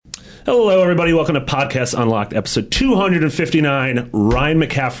Hello, everybody. Welcome to Podcast Unlocked, episode 259. Ryan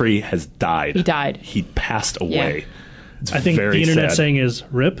McCaffrey has died. He died. He passed away. It's I think very the internet sad. saying is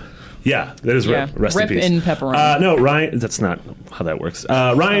RIP. Yeah, that is Yeah. RIP. Rest Rip in peace. in pepperoni. No, Ryan, that's not how that works.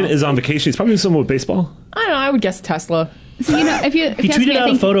 Ryan is on vacation. He's probably doing something with baseball. I don't know. I would guess Tesla. So, you know, if you He ask me, tweeted out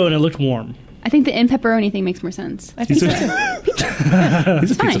a photo and it looked warm. I think the in pepperoni thing makes more sense. I think so.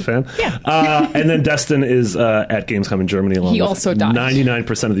 He's a pizza fan. Yeah. And then Destin is at Gamescom in Germany along He with also died.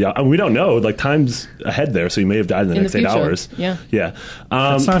 99% of the... we don't know. Like, time's ahead there, so he may have died in the In next the 8 future. hours. Yeah. Yeah.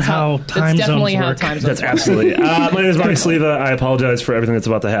 That's not how time That's definitely zones how work. time zones That's work. absolutely. My name is Marty Sleva. I apologize for everything that's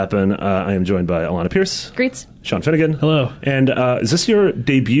about to happen. I am joined by Alana Pierce, Great. Sean Finnegan. Hello. And is this your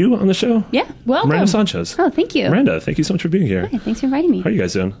debut on the show? Yeah. Welcome. Miranda Sanchez. Oh, thank you. Miranda, thank you so much for being here. Hey, thanks for inviting me. How are you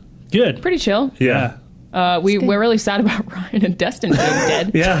guys doing? Good. Pretty chill. Yeah. We're really sad about Ryan and Destin being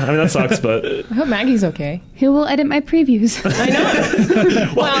dead. Yeah, I mean, that sucks, but... I hope Maggie's okay. Who will edit my previews? I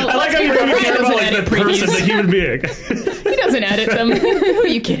know. Well, I like how you Ryan don't care about doesn't like, edit the person, the previews. human being. He doesn't edit them. Who are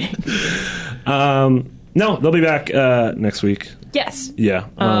you kidding? No, they'll be back next week. Yes. Yeah.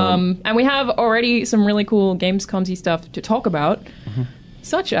 And we have already some really cool Gamescom-y stuff to talk about,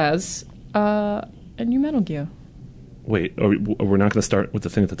 such as a new Metal Gear. Wait, we're not going to start with the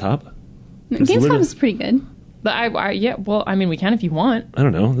thing at the top? Gamescom is pretty good. But we can if you want. I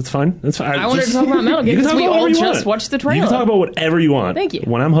don't know. That's fine. That's fine. I wanted to talk about Metal Gear You can because talk we about all whatever you just want. watched the trailer. You can talk about whatever you want. Thank you.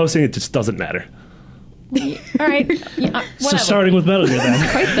 When I'm hosting, it just doesn't matter. All right. Yeah, So whatever. starting with Metal Gear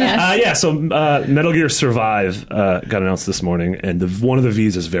then. Quite fast. So Metal Gear Survive got announced this morning, and one of the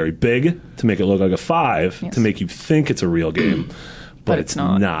V's is very big to make it look like a 5, Yes. to make you think it's a real game. But it's it's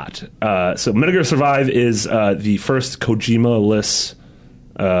not. So Metal Gear Survive is the first Kojima-less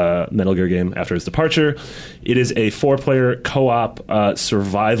Metal Gear game after his departure. It is a 4-player co-op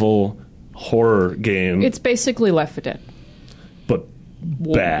survival horror game, It's basically Left 4 Dead. but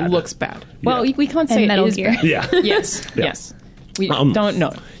bad. Looks bad. Well, Yeah. we can't say And it Metal is Gear. bad. Yeah. Yes. Yeah. Yes. We don't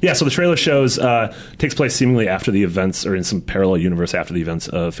know. Yeah, so the trailer shows takes place seemingly after the events, or in some parallel universe after the events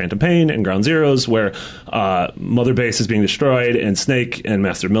of Phantom Pain and Ground Zeroes, where Mother Base is being destroyed, and Snake and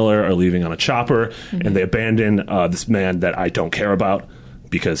Master Miller are leaving on a chopper, and they abandon this man that I don't care about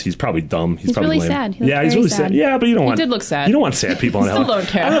because he's probably dumb. He's probably really lame. sad. He looked Yeah, he's very really sad. sad. Yeah, but you don't want. did look sad. You don't want sad people on a Still helicopter. don't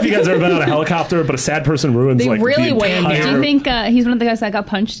care. I don't know if you guys have ever been on a helicopter, but a sad person ruins They like really the weigh him entire. down. Do you think he's one of the guys that got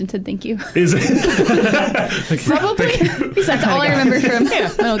punched and said thank you? Is Probably. He's That's all I remember from.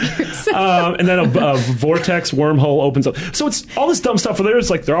 Yeah. Metal Gear. and then a vortex wormhole opens up. So it's all this dumb stuff. Where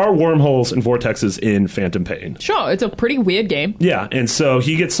there are wormholes and vortexes in Phantom Pain. Sure, it's a pretty weird game. Yeah, and so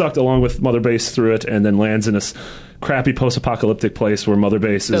he gets sucked along with Mother Base through it, and then lands in this crappy post-apocalyptic place where Mother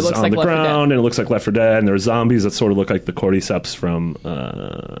Base That is looks on like the Left 4 ground, and it looks like Left 4 Dead, and there are zombies that sort of look like the cordyceps from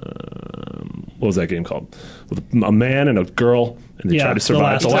what was that game called? With a man and a girl, and they Yeah, try to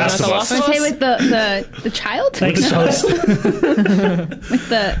survive. The The Last Last of of Us. Us. Want to say with the child? Thanks, host. With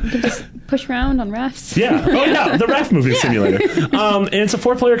the you can just push around on rafts. Yeah. Oh, yeah. The raft moving simulator. And it's a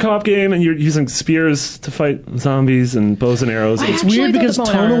 4-player co-op game, and you're using spears to fight zombies and bows and arrows. It's Actually, weird the because bow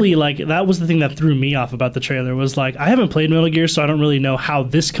and arrow. tonally, like, that was the thing that threw me off about the trailer, was like, I haven't played Metal Gear, so I don't really know how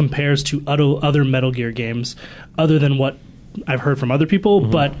this compares to other Metal Gear games, other than what I've heard from other people,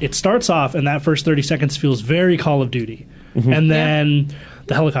 but it starts off, and that first 30 seconds feels very Call of Duty. And then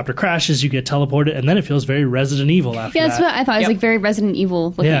the helicopter crashes, you get teleported, and then it feels very Resident Evil after Yeah, that's that. what I thought. It was Yep. like very Resident Evil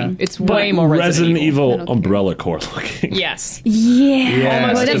looking. Yeah. It's way more Resident Evil Metal Gear. Umbrella Corps looking. Yes. Yeah.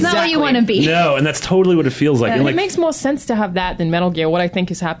 Almost Well, that's not what you exactly. want to be. No, and that's totally what it feels like. And, It like, makes more sense to have that than Metal Gear. What I think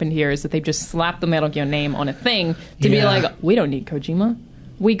has happened here is that they've just slapped the Metal Gear name on a thing to be Yeah. like, we don't need Kojima.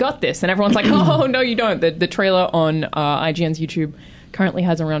 We got this. And everyone's like, oh, no, you don't. The trailer on IGN's YouTube currently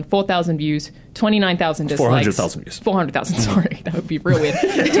has around 4,000 views, 29,000 dislikes. 400,000 views. 400,000, sorry. That would be real weird.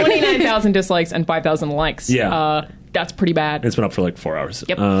 29,000 dislikes and 5,000 likes. Yeah. That's pretty bad. it's been up for like 4 hours.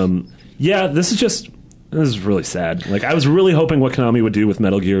 Yep. Yeah, this is really sad. Like, I was really hoping what Konami would do with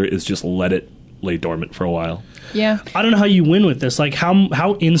Metal Gear is just let it lay dormant for a while. Yeah. I don't know how you win with this. Like,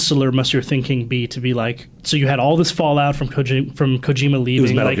 how insular must your thinking be to be like, so you had all this fallout from Kojima leaving. It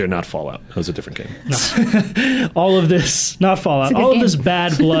was Metal like, Gear, not Fallout. That was a different game. all of this, not Fallout, It's a good all of game. this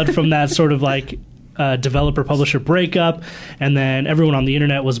bad blood from that sort of like developer-publisher breakup, and then everyone on the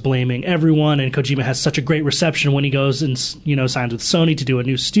internet was blaming everyone, and Kojima has such a great reception when he goes and signs with Sony to do a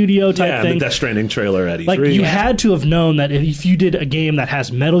new studio type Yeah, thing. the Death Stranding trailer at E3. Like, you had to have known that if you did a game that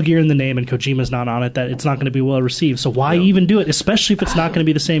has Metal Gear in the name and Kojima's not on it, that it's not going to be well received. So why even do it, especially if it's not going to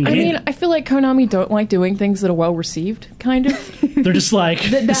be the same I game? mean, I feel like Konami don't like doing things that are well received, kind of. They're just like,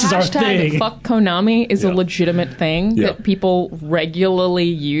 The this is our hashtag thing. fuck Konami is Yeah. a legitimate thing Yeah. that people regularly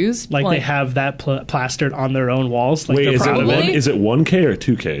use. Like they have that plastered on their own walls. Like Wait, they're is it, proud of one, Probably. is it 1K or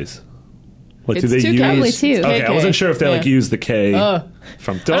 2Ks? Like, It's do they 2K. use? Probably two. Okay, I wasn't sure if they like Yeah. use the K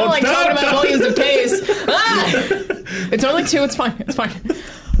from. I don't like talking about volumes of Ks. It's only 2. It's fine. It's fine.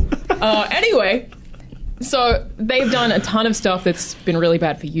 Anyway, so they've done a ton of stuff that's been really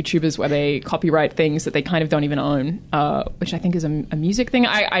bad for YouTubers, where they copyright things that they kind of don't even own, which I think is a music thing.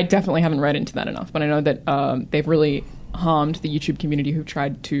 I definitely haven't read into that enough, but I know that they've really harmed the YouTube community who've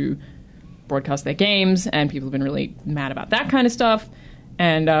tried to broadcast their games, and people have been really mad about that kind of stuff.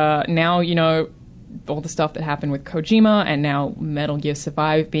 And now, you know, all the stuff that happened with Kojima, and now Metal Gear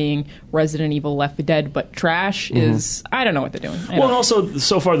Survive being Resident Evil, Left 4 Dead, but trash is... I don't know what they're doing. Well, and also,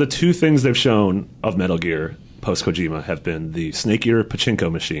 so far, the two things they've shown of Metal Gear post-Kojima have been the Snake Eater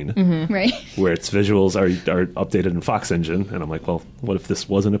Pachinko machine, Right. where its visuals are updated in Fox Engine, and I'm like, well, what if this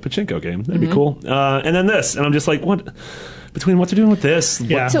wasn't a Pachinko game? That'd be cool. And then this, and I'm just like, what... Between what they're doing with this,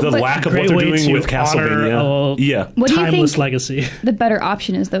 Yeah. what, So, the but- lack of Great what they're way doing to with Castlevania. honor a Yeah. What do you timeless think legacy. the better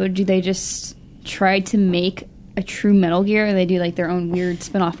option is, though? Do they just try to make a true Metal Gear, or they do like their own weird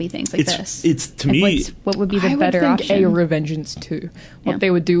spin-off-y things like this? It's to Like, me... what would be the I better would think option? a Revengeance 2. What Yeah. they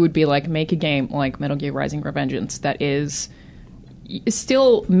would do would be like make a game like Metal Gear Rising Revengeance that is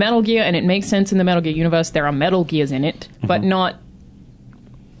still Metal Gear, and it makes sense in the Metal Gear universe. There are Metal Gears in it, but not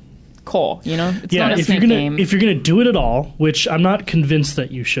core. You know, it's not a if you're Snake gonna game. if you're gonna do it at all, which I'm not convinced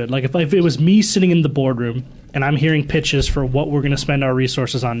that you should. Like if it was me sitting in the boardroom and I'm hearing pitches for what we're gonna spend our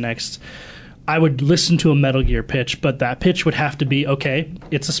resources on next, I would listen to a Metal Gear pitch, but that pitch would have to be okay.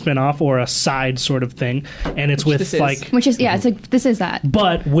 It's a spin-off or a side sort of thing, and it's Which with this is. like, Which is, yeah, it's like, this is that.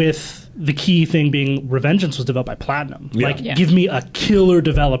 but with the key thing being Revengeance was developed by Platinum. Yeah. Like, Yeah. give me a killer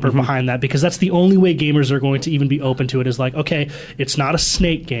developer behind that, because that's the only way gamers are going to even be open to it. Is like, okay, it's not a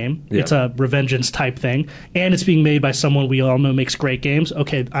Snake game, Yeah. it's a Revengeance type thing, and it's being made by someone we all know makes great games.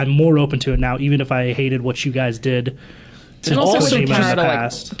 Okay, I'm more open to it now, even if I hated what you guys did. and also Kojima with in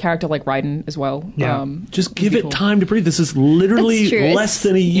the a character like Raiden as well. Yeah. Just would give be it cool. time to breathe. This is literally That's true. less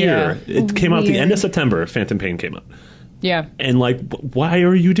than a year. Yeah. It came out the end of Weird. September. Phantom Pain came out. Yeah. And like, why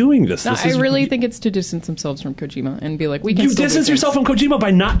are you doing this? No, This I is- really think it's to distance themselves from Kojima and be like, we can you still do distance things. yourself from Kojima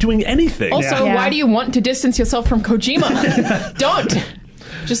by not doing anything. Also, Yeah. why do you want to distance yourself from Kojima? Don't.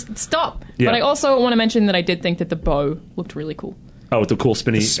 Just stop. Yeah. But I also want to mention that I did think that the bow looked really cool. Oh, with the cool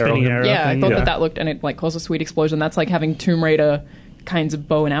spinny, spinny arrow. arrow. Yeah, I thing, thought yeah. that looked, and it like caused a sweet explosion. That's like having Tomb Raider kinds of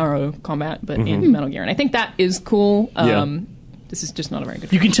bow and arrow combat, but in Metal Gear. And I think that is cool. Yeah. This is just not a very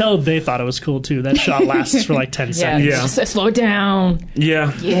good. You can tell they thought it was cool too. That shot lasts for like 10 Yeah, seconds. Yeah. just slow it down.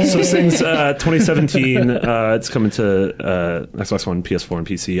 Yeah. So since 2017, it's coming to Xbox One, PS4, and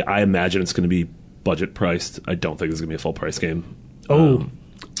PC. I imagine it's going to be budget priced. I don't think it's going to be a full price game. Oh,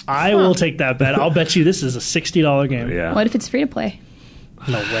 I will take that bet. I'll bet you this is a $60 game. Yeah. What if it's free to play?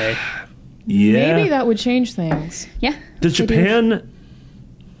 No way. Yeah. Maybe that would change things. Yeah. Does they do. Japan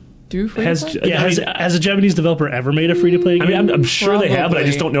Do free has? to play? Yeah, I mean, has a Japanese developer ever made a free-to-play game? I mean, I'm sure they have, but I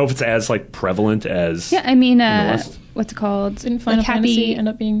just Probably. don't know if it's as like prevalent as. Yeah, I mean, West. what's it called? Didn't Final Like Fantasy end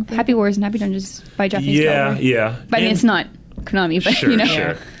up being free? Happy Wars and Happy Dungeons by Japanese Yeah, developer. yeah. But I mean, And- it's not Konami, but Sure, you know.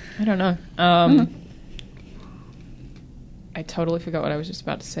 sure. I don't know. I totally forgot what I was just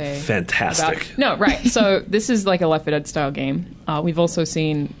about to say. Fantastic. No, right. So this is like a Left 4 Dead style game. We've also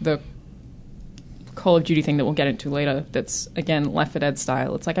seen the Call of Duty thing that we'll get into later. That's again Left 4 Dead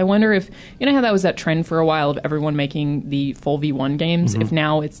style. It's like I wonder if you know how that was that trend for a while of everyone making the full V1 games. If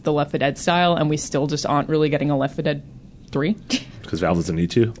now it's the Left 4 Dead style, and we still just aren't really getting a Left 4 Dead 3. Because Valve doesn't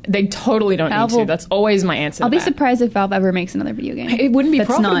need to. They totally don't Valve need to. will- That's always my answer. I'll to be that. surprised if Valve ever makes another video game. It wouldn't be That's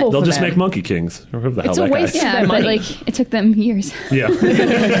profitable. not- for They'll just them. make Monkey Kings. Or whoever the It's hell a that waste guy. of Yeah, their but money. like it took them years, Yeah.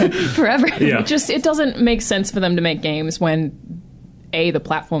 forever. Yeah. It doesn't make sense for them to make games when A, the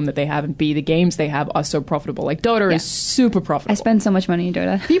platform that they have, and B, the games they have are so profitable. Like Dota Yeah. is super profitable. I spend so much money in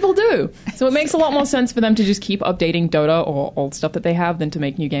Dota. People do. So it makes a lot more sense for them to just keep updating Dota or old stuff that they have than to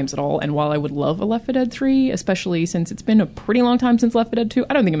make new games at all. And while I would love a Left 4 Dead 3, especially since it's been a pretty long time since Left 4 Dead 2,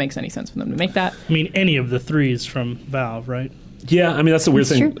 I don't think it makes any sense for them to make that. I mean, any of the threes from Valve, right? Yeah, I mean that's the weird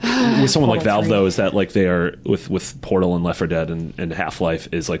That's thing true. with someone like Portal Valve 3. though is that like they are with Portal and Left 4 Dead and Half-Life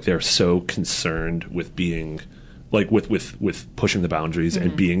is like they're so concerned with being like with pushing the boundaries Mm-hmm.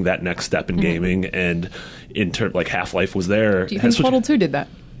 and being that next step in gaming, and in turn like Half-Life was there. Do you think Portal 2 did that?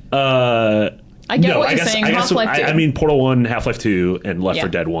 I get what you're saying. Half-Life did. I mean Portal 1, Half-Life 2, and Left Yeah. 4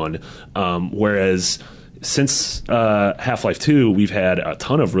 Dead 1. Whereas since Half-Life 2, we've had a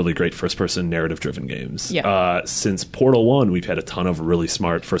ton of really great first-person narrative-driven games. Yeah. Since Portal 1, we've had a ton of really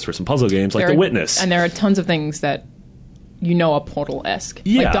smart first-person puzzle games like There The are- Witness. And there are tons of things that you know are Portal-esque.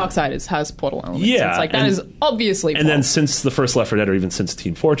 Yeah. Like Darksiders has Portal elements. Yeah, It's like that and- is obviously And then Portal. since the first Left 4 Dead, or even since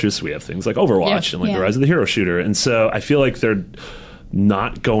Team Fortress, we have things like Overwatch Yeah. and like Yeah. the Rise of the Hero Shooter. And so I feel like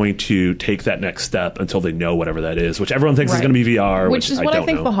not going to take that next step until they know whatever that is, which everyone thinks is Right. going to be VR. Which is what I don't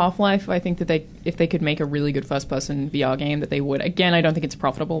think know. for Half-Life. I think that if they could make a really good first-person VR game, that they would. Again, I don't think it's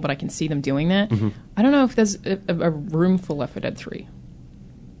profitable, but I can see them doing that. Mm-hmm. I don't know if there's a room for Left 4 Dead 3.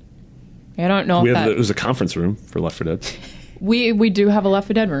 I don't know if It was a conference room for Left 4 Dead. we do have a Left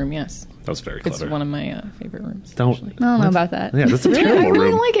 4 Dead room. Yes, That was very it's clever. one of my favorite rooms. Don't. actually. I don't know about that. Yeah, that's a Really, terrible I really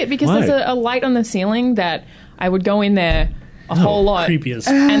room. like it because Why? there's a light on the ceiling that I would go in there a whole lot. Creepy as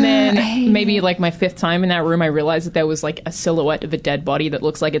And then maybe like my fifth time in that room, I realized that there was like a silhouette of a dead body that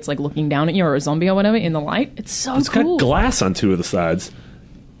looks like it's like looking down at you or a zombie or whatever in the light. It's so It's cool. got glass on two of the sides.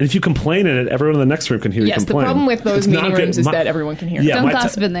 And if you complain in it, everyone in the next room can hear you Yes, the complain. problem with those It's not meeting good. rooms is My- that everyone can hear. Yeah, Don't my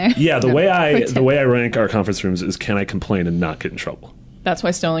gossip in there. Yeah, the way I rank our conference rooms is can I complain and not get in trouble. That's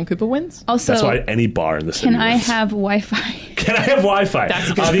why Sterling Cooper wins. Also, That's why any bar in the city can I wins. have Wi-Fi? Can I have Wi-Fi?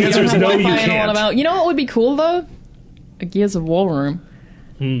 That's The answer is You no, don't you have Wi-Fi and all can't. about- You know what would be cool though? A Gears of War room.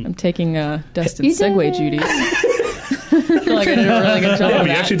 I'm taking Dustin's You did segue it. duties. I feel like I did a really good job. Yeah, of we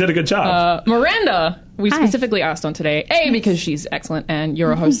that. actually did a good job. Miranda, we Hi. specifically asked on today, because she's excellent and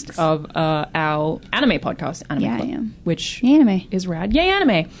you're a host of our anime podcast, Anime Yeah, I Club, am. which Yay, anime. is rad. Yay,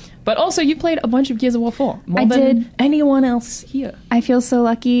 anime. But also, you played a bunch of Gears of War 4, more I than did. anyone else here. I feel so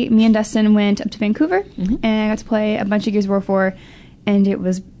lucky. Me and Dustin went up to Vancouver, Mm-hmm. and I got to play a bunch of Gears of War 4, and it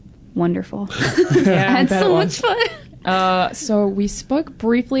was wonderful. Yeah, I had so much fun. So we spoke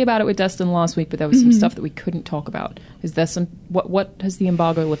briefly about it with Dustin last week, but there was some stuff that we couldn't talk about. Is there some what has the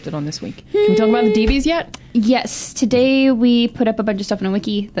embargo lifted on this week? Can we talk about the DBs yet? Yes, today we put up a bunch of stuff in a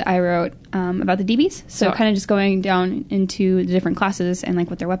wiki that I wrote about the DBs. So So- kind of just going down into the different classes and like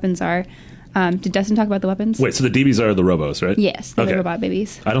what their weapons are. Did Dustin talk about the weapons? Wait, so the DBs are the robos, right? Yes, the Okay. robot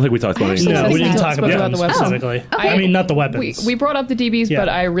babies. I don't think we talked about actually anything. No, So we didn't we talk spoke about about them the weapons. specifically. okay. I mean, not the weapons. We brought up the DBs, Yeah. but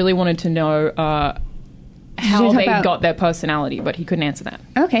I really wanted to know how talk they about- got their personality, but he couldn't answer that.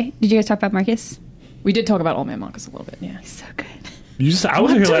 Okay. Did you guys talk about Marcus? We did talk about Old Man Marcus a little bit, yeah. So good. I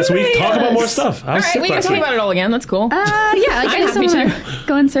wasn't here last week. Talk about more Yes. stuff. I All was right, sick we can last talk week. about it all again. That's cool. Yeah, I I'm just happy want to. to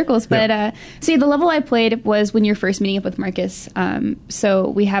go in circles. But see, the level I played was when you're first meeting up with Marcus. So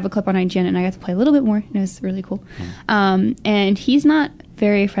we have a clip on IGN, and I got to play a little bit more, and it was really cool. And he's not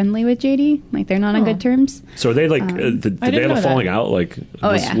very friendly with JD. Like, they're not on good terms. So are they like? Did they didn't have know a that. falling out? Like,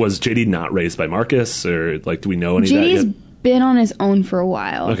 Oh, yeah. was JD not raised by Marcus, or like, do we know any JD's of that been on his own for a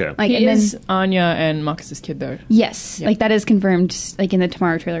while. Okay. Like, He and is then Anya and Marcus's kid, though. yes, like that is confirmed. Like in the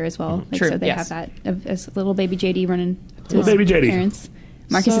Tomorrow trailer as well. Like, True, So they yes. have that as little baby JD running to Little his baby JD. parents.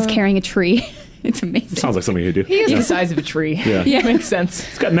 Marcus is So- carrying a tree. It's amazing. yet? Sounds like something you do. He is the size of a tree. Yeah. Yeah, makes sense.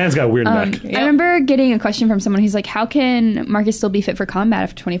 Man's got a weird neck. Yep. I remember getting a question from someone who's like, "How can Marcus still be fit for combat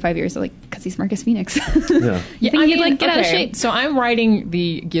after 25 years?" I'm like, because he's Marcus Phoenix. Yeah. You think he'd like get out of shape? So I'm writing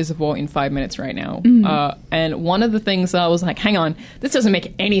the Gears of War in 5 minutes right now, and one of the things that I was like, "Hang on, this doesn't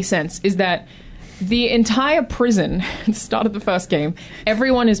make any sense." Is that the entire prison at the start of the first game,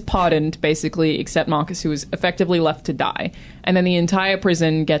 everyone is pardoned basically except Marcus, who is effectively left to die, and then the entire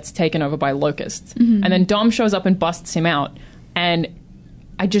prison gets taken over by locusts, and then Dom shows up and busts him out, and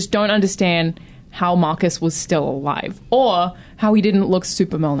I just don't understand how Marcus was still alive or how he didn't look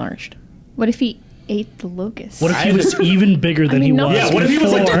super malnourished. What if he ate the locust? What if he was even bigger than he no. was? Yeah. What if he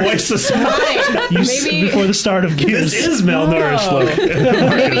was like before- twice the size? Maybe before the start of Gears? This is malnourished. Oh. Look.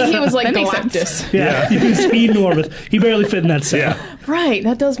 maybe he was like That makes Galactus. Yeah, he was enormous. He barely fit in that set. Yeah. Right,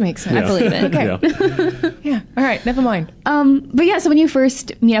 that does make sense. Yeah. I believe it. Okay. Yeah. Yeah. All right. Never mind. But yeah, so when you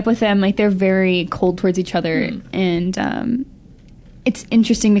first meet up with them, like they're very cold towards each other, and it's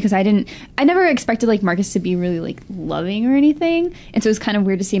interesting because I never expected like Marcus to be really like loving or anything, and so it was kind of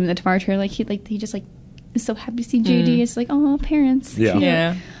weird to see him in the Tomorrow trailer. Like he just like is so happy to see JD. It's like, oh, parents. Yeah. Cute.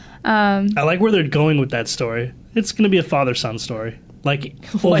 Yeah. I like where they're going with that story. It's going to be a father-son story, like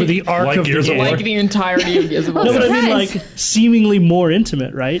over the arc like of the Gears of game. War. Like the entirety of Gears of War. No, but I mean, Surprise. like seemingly more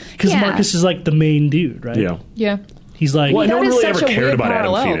intimate, right? Because Yeah. Marcus is like the main dude, right? Yeah. Yeah. He's like, Well, no one is really such ever a cared weird about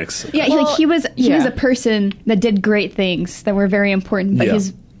parallel. Adam Phoenix. Yeah, Well, he was yeah. a person that did great things that were very important, but Yeah.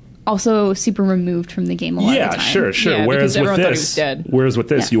 he's also super removed from the game a lot of Yeah, the time. sure. Yeah, whereas because everyone with thought he this, was dead.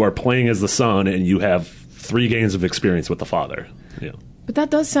 Yeah. you are playing as the son, and you have 3 games of experience with the father. Yeah. But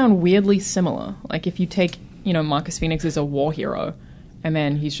that does sound weirdly similar. Like if you take, Marcus Phoenix is a war hero, and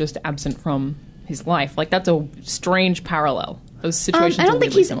then he's just absent from his life. Like that's a strange parallel. Those situations I are don't think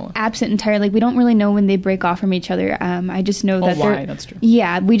weirdly he's similar. absent entirely. We don't really know when they break off from each other. I just know that why, they're that's true.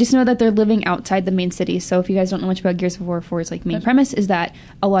 Yeah, we just know that they're living outside the main city. So if you guys don't know much about Gears of War 4's like main premise is that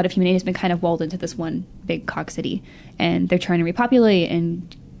a lot of humanity has been kind of walled into this one big cog city, and they're trying to repopulate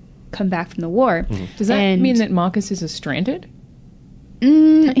and come back from the war. Does that And mean that Marcus is a stranded?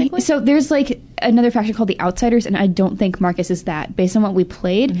 technically? So there's like another faction called the Outsiders, and I don't think Marcus is that. Based on what we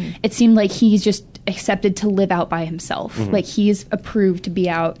played, it seemed like he's just accepted to live out by himself. Like he's approved to be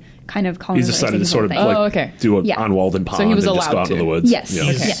out, kind of colonizing. He's decided to sort of the whole thing. like okay. do a Yeah. on Walden Pond So he was and just go allowed out into to. the woods. Yes, Yeah.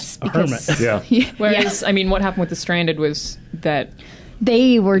 Okay. yes, A because hermit. Yeah. Whereas, I mean, what happened with the Stranded was that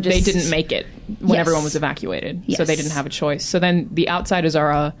they were just they didn't make it when Yes. everyone was evacuated, so they Yes. didn't have a choice. So then the Outsiders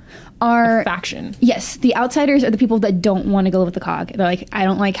are a are faction. Yes, the Outsiders are the people that don't want to go with the cog. They're like, I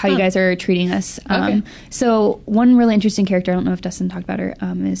don't like how you guys are treating us. Okay. So one really interesting character, I don't know if Dustin talked about her,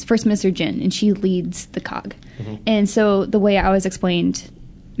 is First Minister Jin, and she leads the cog. And so the way I was explained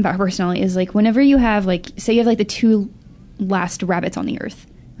about her personality is like, whenever you have like, say you have like the 2 last rabbits on the earth,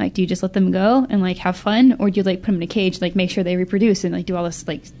 like, do you just let them go and like have fun, or do you like put them in a cage, like make sure they reproduce and like do all this,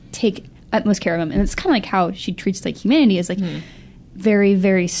 like take utmost care of them? And it's kind of like how she treats like humanity is like very,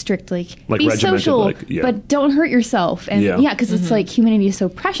 very strict, like be regimented, social, like, yeah. but don't hurt yourself. And Yeah. yeah, because it's like humanity is so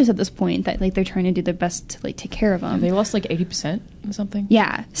precious at this point that like they're trying to do their best to like take care of them. They lost like 80% or something.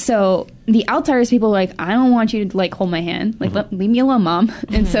 Yeah. So the Outsiders people are like, I don't want you to like hold my hand. Like, leave me alone, mom.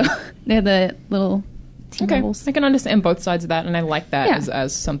 And so they're the little team Okay, rebels. I can understand both sides of that, and I like that Yeah.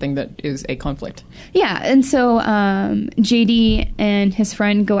 as something that is a conflict. Yeah, and so JD and his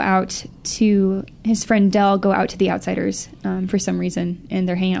friend Dell go out to the Outsiders for some reason, and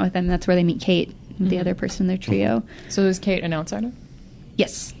they're hanging out with them. That's where they meet Kate, the other person in their trio. So is Kate an outsider?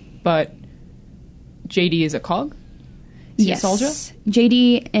 Yes. But JD is a cog? Is he a soldier?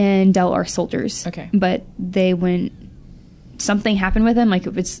 JD and Dell are soldiers. Okay. But they went... Something happened with them. Like,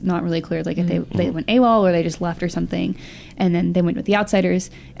 it's not really clear. Like, if they went AWOL or they just left or something. And then they went with the Outsiders.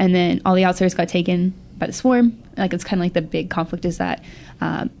 And then all the Outsiders got taken by the Swarm. Like, it's kind of like the big conflict is that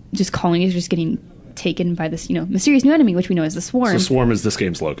just colonies are just getting taken by this, mysterious new enemy, which we know is the Swarm. So Swarm is this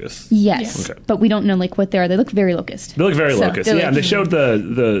game's Locust. Yes. Okay. But we don't know, like, what they are. They look very Locust. They look very So Locust. they're Yeah, like- and they showed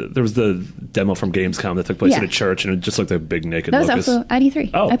there was the demo from Gamescom that took place Yeah. at a church, and it just looked like a big naked That was locust. also ID3.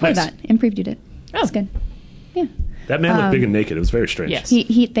 Oh, I played nice. that and previewed it. That's good. Yeah. That man looked big and naked. It was very strange. Yes.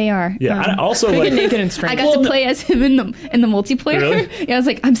 They are. Yeah, I also Big like and naked and I strange. got to play as him in the multiplayer. Really? Yeah, I was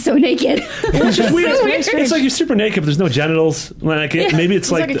like, I'm so naked. It's just weird. So It's strange. like you're super naked, but there's no genitals. Like maybe it's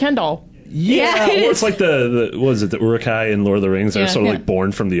It's like a the- Ken doll. Yeah, Yeah, it or is. it's like the what is it? The Urukai in Lord of the Rings are Yeah. sort of Yeah. like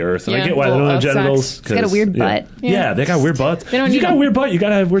born from the earth, and I Yeah, get why they don't little have genitals. sex. It's got a 'cause- weird yeah. butt. Yeah, they got weird butts. They don't If you need got a them. weird butt, you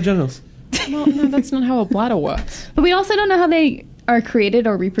gotta have weird genitals. Well, no, that's not how a bladder works. But we also don't know how they are created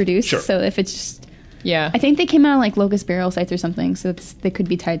or reproduced. Sure. So if it's just, Yeah. I think they came out of like locust burial sites or something. So they could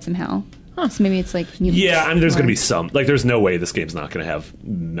be tied somehow. So maybe it's like mutants Yeah, I mean, there's or going to be some. Like, there's no way this game's not going to have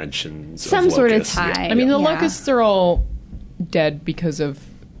mentions. some of sort of locusts. Yeah. tie. I mean, the Yeah. locusts are all dead because of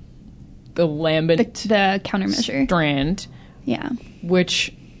the lambent the countermeasure. strand, Yeah.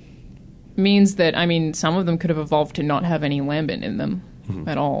 which means that, I mean, some of them could have evolved to not have any lambent in them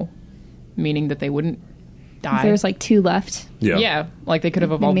at all, meaning that they wouldn't die. There's like 2 left. Yeah, like they could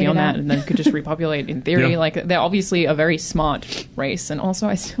have evolved made it beyond out. that and then could just repopulate in theory. Yeah. Like, they're obviously a very smart race. And also,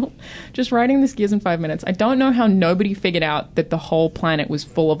 I still, just writing this Gears in 5 minutes, I don't know how nobody figured out that the whole planet was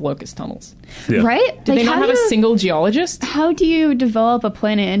full of locust tunnels. Yeah. Right? Did they not have a single geologist? How do you develop a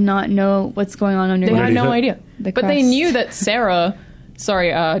planet and not know what's going on They underneath? had no Underneath it. idea. The But they crust. knew that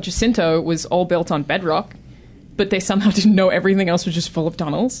Jacinto was all built on bedrock, but they somehow didn't know everything else was just full of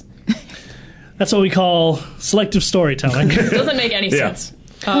tunnels. That's what we call selective storytelling. Doesn't make any Yeah. sense.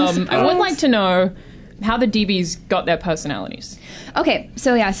 I would like to know how the DBs got their personalities. Okay,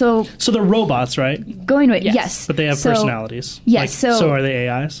 so yeah, so So they're robots, right? going to it, Yes. yes. But they have So- personalities. yes, so- so are they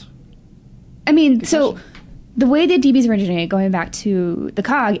AIs? I mean, so the way the DBs originate, going back to the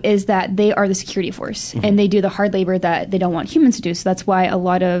COG, is that they are the security force, and they do the hard labor that they don't want humans to do. So that's why a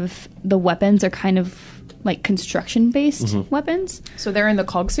lot of the weapons are kind of like construction-based weapons. So they're in the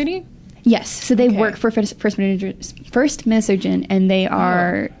Cog City? Yes, so they Okay. work for First Minister Jin, and they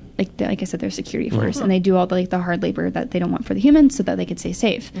are like I said, they're security force, and they do all the hard labor that they don't want for the humans, so that they could stay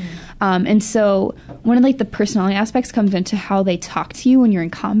safe. And so one of the personality aspects comes into how they talk to you when you're in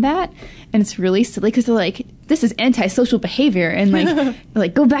combat, and it's really silly because they're like, "This is antisocial behavior," and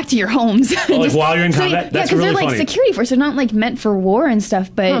like go back to your homes. like, while you're in combat? Yeah, That's because really they're like funny. security force. They're not like meant for war and stuff.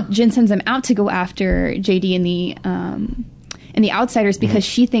 But Jin sends them out to go after JD and the Outsiders because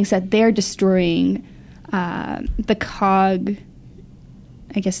she thinks that they're destroying the COG.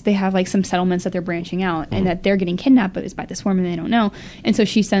 I guess they have like some settlements that they're branching out, and that they're getting kidnapped, but it's by the Swarm and they don't know. And so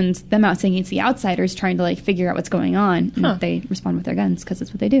she sends them out saying it's the Outsiders, trying to like figure out what's going on. And they respond with their guns because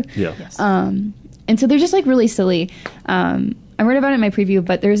that's what they do. Yeah. Yes. And so they're just like really silly. I wrote about it in my preview,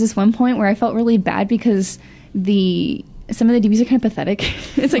 but there's this one point where I felt really bad because the some of the DBs are kind of pathetic.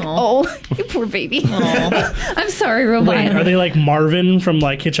 It's like, oh, you poor baby. I'm sorry, robot. Wait, are they like Marvin from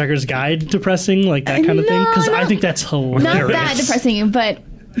like Hitchhiker's Guide depressing, like that kind of thing? Because I think that's hilarious. Not that depressing, but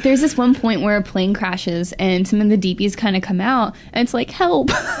there's this one point where a plane crashes and some of the DBs kind of come out and it's like, help.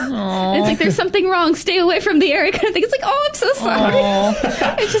 And it's like, there's something wrong. Stay away from the area kind of thing. It's like, oh, I'm so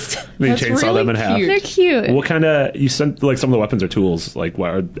sorry. It's just, They That's chainsaw really them in half. cute. they're cute. What kind of you sent like some of the weapons or tools? Like, why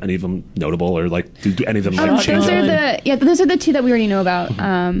are any of them notable or like do any of them like Oh, change? Those are the two that we already know about.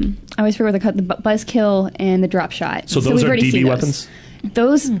 I always forget what they're called: the buzzkill and the drop shot. So those we've are already seen DB those. weapons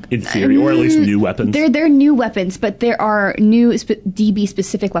Those, in theory, or at least new weapons. they're new weapons, but there are new DB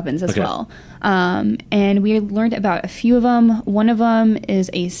specific weapons as Okay. well. And we learned about a few of them. One of them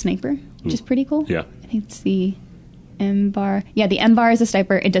is a sniper, which is pretty cool. Yeah. I think it's the M-bar. Yeah, the M-bar is a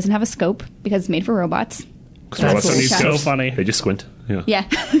sniper. It doesn't have a scope because it's made for robots. So robots don't need cool. So scopes. funny. They just squint. Yeah. Yeah.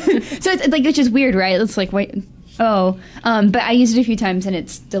 So it's like, which is weird, right? It's like, wait, but I used it a few times and it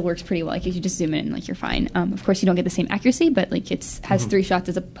still works pretty well. Like if you just zoom in, like you're fine. Of course you don't get the same accuracy, but like has 3 shots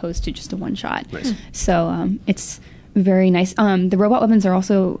as opposed to just a 1 shot. Nice. So it's very nice. The robot weapons are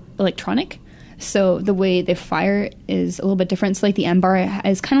also electronic. So the way they fire is a little bit different. So like the M-bar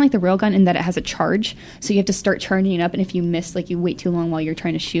is kind of like the railgun in that it has a charge. So you have to start charging it up, and if you miss, like you wait too long while you're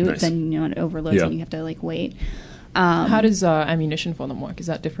trying to shoot, Nice. then it overloads Yeah. and you have to like wait. How does ammunition for them work? Is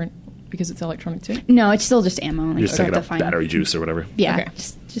that different because it's electronic too? No, it's still just ammo. Like, You're just you taking have up to find battery juice or whatever. Yeah, Okay.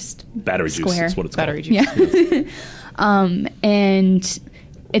 just Battery juice Square. is what it's Battery called. juice. yeah. And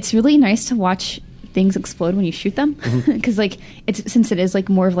it's really nice to watch things explode when you shoot them because like since it is like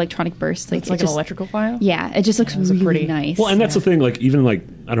more of electronic bursts, like It's like it an just, electrical fire. yeah, it just looks those are really pretty. nice. Well, and that's the thing. Like, even like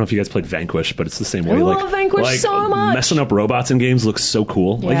I don't know if you guys played Vanquish, but it's the same way. I like, love Vanquish like, so much. Messing up robots in games looks so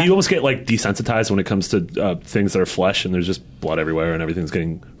cool. Yeah. Like, you almost get like desensitized when it comes to things that are flesh, and there's just blood everywhere, and everything's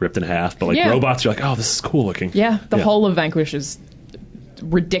getting ripped in half. But like Yeah. robots, you're like, oh, this is cool looking. Yeah, the whole of Vanquish is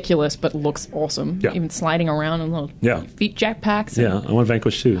ridiculous, but looks awesome. Yeah. Even sliding around in little Yeah. feet jetpacks. Yeah, I want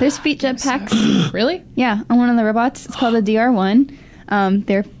Vanquish too. There's feet jetpacks. Really? Yeah, on one of the robots. It's called the DR1.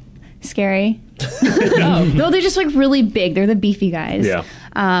 They're scary. No, they're just like really big. They're the beefy guys. Yeah.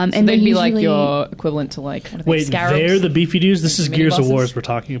 And They'd they be like usually- your equivalent to like what are they, Wait, scarabs? they're the beefy dudes? This is Mini Gears of bosses? Wars we're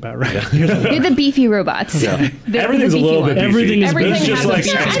talking about, right? They're the beefy robots. Yeah. They're Everything's the a beefy little bit ones. beefy. Everything is Everything It's just has like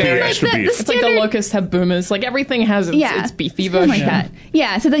its extra beefy. beef, extra Like the- beef. It's like the Standard- locusts have boomers. Like everything has its beefy something version. like that.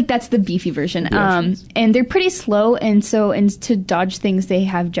 Yeah, so like that's the beefy version. Yeah. And they're pretty slow, and so to dodge things, they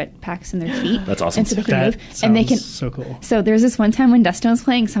have jetpacks in their feet. That's awesome. And so they can That move, sounds and they can. so cool. So there's this one time when Dustin was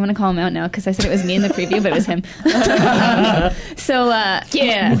playing. So I'm gonna call him out now because I said it was me in the preview, but it was him.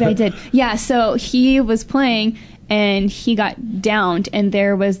 Yeah, maybe I did. Yeah, so he was playing. And he got downed, and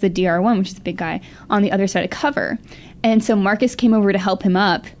there was the DR1, which is the big guy, on the other side of cover. And so Marcus came over to help him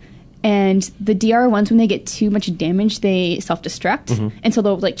up. And the DR1s, when they get too much damage, they self-destruct. And so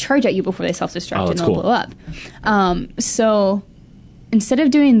they'll like charge at you before they self-destruct, Oh, and that's they'll cool. blow up. So instead of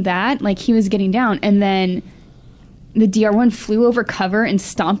doing that, like he was getting down, and then the DR1 flew over cover and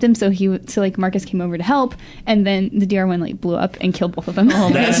stomped him. So like Marcus came over to help, and then the DR1 like blew up and killed both of them. Oh,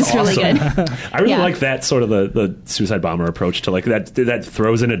 It was That's just really awesome. good. I really Yeah. like that sort of the suicide bomber approach to like that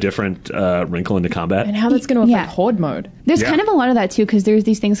throws in a different wrinkle into combat. And how that's going to affect Yeah. horde mode. There's Yeah. kind of a lot of that too, because there's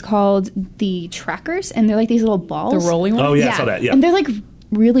these things called the trackers, and they're like these little balls. The rolling one? Oh yeah, I saw that. Yeah, And they're like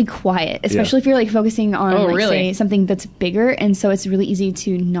really quiet, especially if you're like focusing on Oh, like really? say something that's bigger, and so it's really easy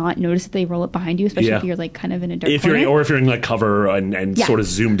to not notice that they roll up behind you, especially Yeah. if you're like kind of in a dark if corner. you're in like cover and Yeah. sort of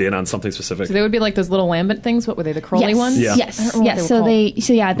zoomed in on something specific. So they would be like those little lambent things. What were they? The crawly yes. ones? Yeah. I Yes, don't know what yes. they were So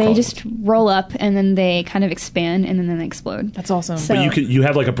called. they Call just roll up, and then they kind of expand, and then they explode. That's awesome. So- But you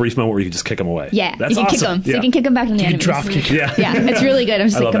have like a brief moment where you can just kick them away. Yeah, that's you can awesome. kick them. So Yeah. you can kick them back to the You enemies. drop kick. Yeah, Yeah, it's really good. I'm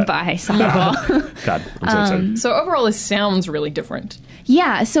just I like, love that. goodbye, softball. God, I'm so excited. So overall, this sounds really different.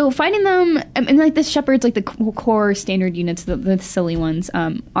 Yeah, so fighting them, and like the shepherds, like the core standard units, the silly ones,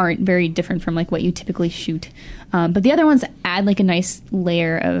 aren't very different from like what you typically shoot. But the other ones add like a nice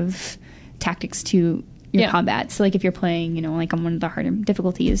layer of tactics to your Yeah. combat. So like if you're playing, like on one of the harder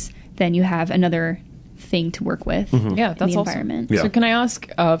difficulties, then you have another thing to work with. Yeah, in that's the awesome. environment. Yeah. So can I ask,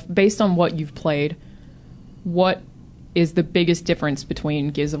 based on what you've played, what is the biggest difference between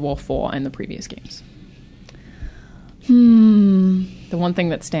Gears of War 4 and the previous games? The one thing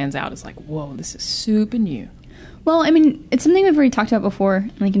that stands out is like, whoa, this is super new. Well, I mean, it's something we've already talked about before,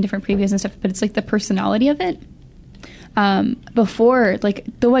 like in different previews and stuff, but it's like the personality of it. Before, like,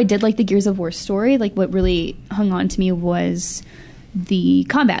 though I did like the Gears of War story, like what really hung on to me was the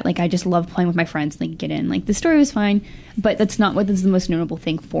combat. Like, I just loved playing with my friends, like, get in. Like, the story was fine, but that's not what is the most notable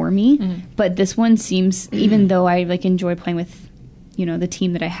thing for me. But this one seems, even though I, like, enjoy playing with the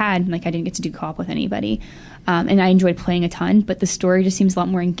team that I had. Like, I didn't get to do co-op with anybody. And I enjoyed playing a ton, but the story just seems a lot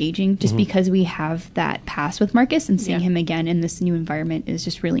more engaging just because we have that past with Marcus, and seeing him again in this new environment is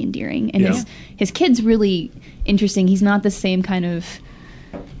just really endearing. And his kid's really interesting. He's not the same kind of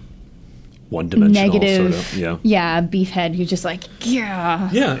one-dimensional negative, sort of, beefhead. You're just like, yeah,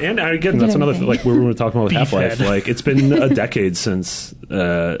 and again, that's another thing. Like we were talking about with Half-Life. Like, it's been a decade since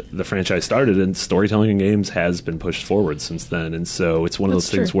the franchise started, and storytelling in games has been pushed forward since then. And so it's one of those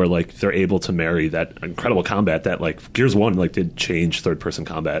things where like they're able to marry that incredible combat that like Gears 1 like did change third-person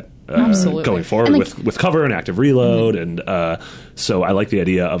combat going forward, and, like, with cover and active reload, and so I like the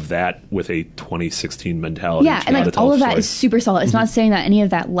idea of that with a 2016 mentality. Yeah, and like all of that is super solid. It's not saying that any of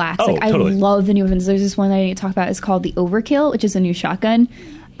that lacks. Oh, like, I totally. love the new weapons. There's this one that I need to talk about. It's called the Overkill, which is a new shotgun.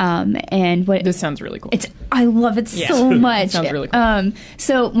 And what This sounds really cool. I love it so much. It sounds really cool.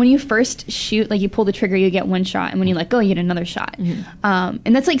 So when you first shoot, like, you pull the trigger, you get one shot, and when you let go, you get another shot. And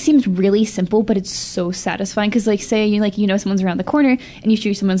that's like seems really simple, but it's so satisfying because, like, say you someone's around the corner and you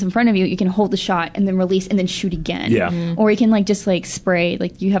shoot someone's in front of you, you can hold the shot and then release and then shoot again. Yeah. Or you can like just like spray.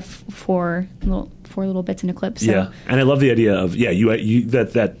 Like, you have four little bits in a clip. So. Yeah, and I love the idea of you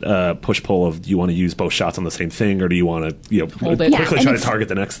that push pull of, do you want to use both shots on the same thing, or do you want to quickly try to target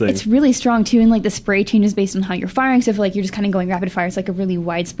the next thing? It's really strong too, and like the spray changes based on how you're firing. So if like you're just kind of going rapid fire, it's like a really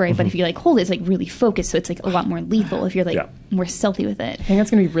wide spray. But if you like hold it, it's like really focused, so it's like a lot more lethal. If you're like more stealthy with it, I think that's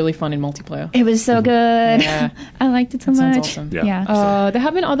going to be really fun in multiplayer. it was so good. Yeah. I liked it so Sounds much. awesome. Yeah. There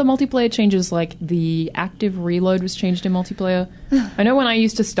have been other multiplayer changes, like the active reload was changed in multiplayer. I know when I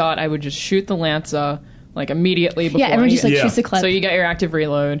used to start, I would just shoot the Lancer like immediately before. Yeah, everyone just like Yeah. shoots the clip. So you get your active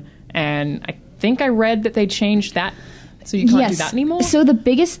reload, and I think I read that they changed that, so you can't do that anymore. So the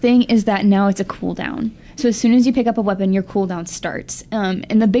biggest thing is that now it's a cooldown. So as soon as you pick up a weapon, your cooldown starts.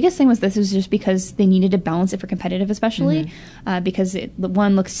 And the biggest thing was this was just because they needed to balance it for competitive, especially because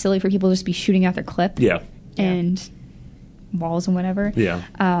one looks silly for people to just be shooting out their clip. Yeah. And walls and whatever. Yeah.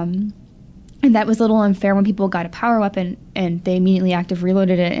 And that was a little unfair when people got a power weapon and they immediately active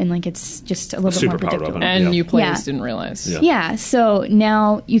reloaded it, and like it's just a little bit super more powered predictable. weapon. And Yeah. new players Yeah. didn't realize. Yeah. Yeah, so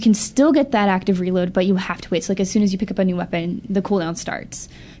now you can still get that active reload, but you have to wait. So like as soon as you pick up a new weapon, the cooldown starts.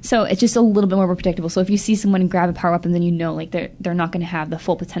 So it's just a little bit more predictable. So if you see someone grab a power weapon, then you know like they're not going to have the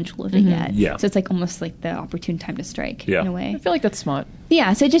full potential of it yet. Yeah. So it's like almost like the opportune time to strike Yeah. in a way. I feel like that's smart.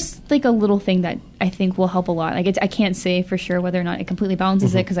 Yeah, so just like a little thing that I think will help a lot. Like I can't say for sure whether or not it completely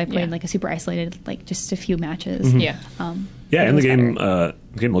balances it because I played Yeah. like a super isolated, like just a few matches. Yeah. Yeah, and the It was game the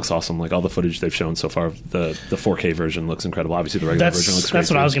game looks awesome. Like all the footage they've shown so far, the 4K version looks incredible. Obviously, the regular version looks great. That's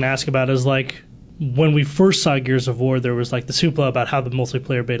what I was going to ask about. Is like when we first saw Gears of War, there was like the hoopla about how the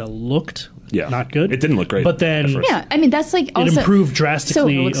multiplayer beta looked. Yeah. Not good. It didn't look great But then at first. Yeah, I mean that's like it also improved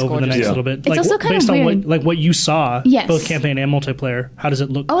drastically looks over the gorgeous. next Yeah. little bit. It's like also kind based of on weird. what you saw, Yes. both campaign and multiplayer. How does it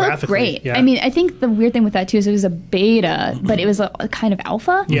look Oh, it looked graphically? great. Yeah. I mean, I think the weird thing with that too is it was a beta, but it was a kind of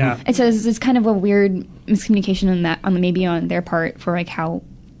alpha. Yeah. And so it's kind of a weird miscommunication on that, maybe on their part for like how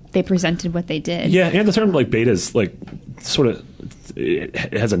they presented what they did. Yeah, and the term like beta is like sort of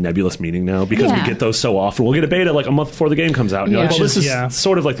it has a nebulous meaning now because we Yeah. get those so often. We'll get a beta like a month before the game comes out. And you're like, Yeah. well, this is Yeah.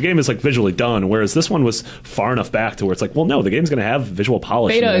 sort of like the game is like visually done, whereas this one was far enough back to where it's like, well, no, the game's going to have visual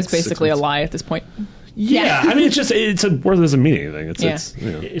polish. in Beta the is next 6 basically a months. lie at this point. Yeah, I mean, it's a word that doesn't mean anything. It's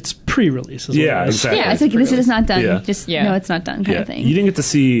you know. It's pre-release. Is Yeah, what it is. exactly. Yeah, it's like this is not done. Yeah. Just Yeah. no, it's not done kind Yeah, of thing. you didn't get to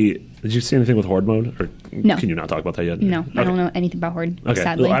see. Did you see anything with Horde mode? Or No. Can you not talk about that yet? No, Okay. I don't know anything about Horde. Okay,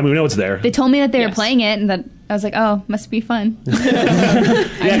 Sadly, well, I mean, we know it's there. they told me that they were Yes. playing it, and that I was like, oh, must be fun.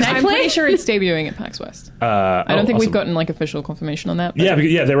 I'm play? pretty sure it's debuting at PAX West. I don't think we've gotten like official confirmation on that. but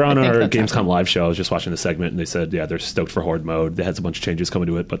Yeah, they were on I think our that's Gamescom happening. live show. I was just watching the segment, and they said, yeah, they're stoked for Horde mode. They had a bunch of changes coming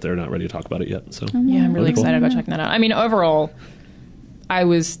to it, but they're not ready to talk about it yet. So Yeah, I'm really That'd be cool. excited about checking that out. I mean, overall,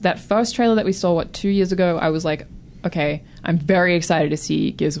 that first trailer that we saw, 2 years ago, I was like, okay, I'm very excited to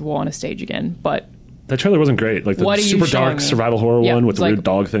see Gears of War on a stage again, but That trailer wasn't great. Like the what are you super showing dark me? survival horror Yeah, one with it's the like, weird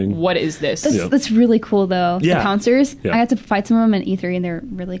dog thing. What is this? That's, Yeah. that's really cool, though. Yeah. The pouncers. Yeah. I got to fight some of them in E3, and they're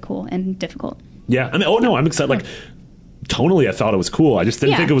really cool and difficult. Yeah, I mean, oh no, I'm excited. Like tonally, I thought it was cool. I just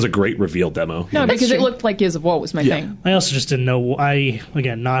didn't Yeah. think it was a great reveal demo. No, That's because it true. looked like Gears of War was my Yeah. thing. I also just didn't know.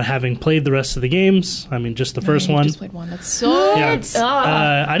 Again, not having played the rest of the games. I mean, just the first I one. just played one. That's so Yeah.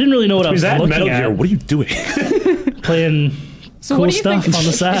 Ah. I didn't really know what I Is was that looking Metal at. Gear? What are you doing? Playing So cool what do you stuff think, on the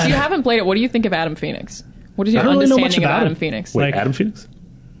If side. you haven't played it, what do you think of Adam Phoenix? What is your I don't really know understanding much of about Adam him. Phoenix? Wait, Like- Adam Phoenix?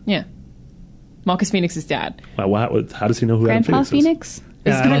 Yeah, Marcus Phoenix's dad. Wow, how does he know who Grandpa Adam Phoenix is? Phoenix?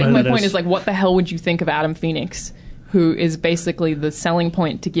 Yeah, I don't know who My that point is. is like, what the hell would you think of Adam Phoenix, who is basically the selling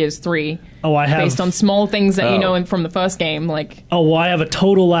point to Gears 3, Oh, I have. based on small things that you Oh. know from the first game, like Oh, well, I have a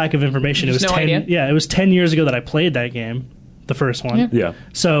total lack of information. It was Just no 10. idea? Yeah, it was 10 years ago that I played that game. the first one. Yeah.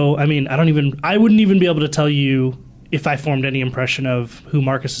 So, I mean, I wouldn't even be able to tell you if I formed any impression of who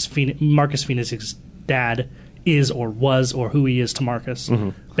Marcus Phoenix's dad is or was, or who he is to Marcus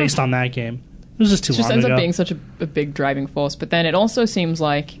based on that game. It was just too long It just ago. ends up being such a big driving force. But then it also seems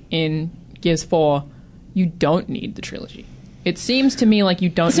like in Gears 4, you don't need the trilogy. It seems to me like you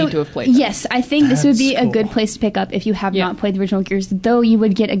don't need to have played them. Yes, I think this would be That's a good cool. place to pick up if you have Yeah. not played the original Gears, though you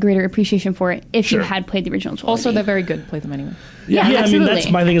would get a greater appreciation for it if Sure. you had played the original trilogy. Also, they're very good. Play them anyway. yeah, I mean, absolutely.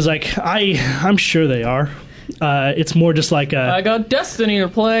 that's my thing is like, I'm sure they are. It's more just like I got Destiny to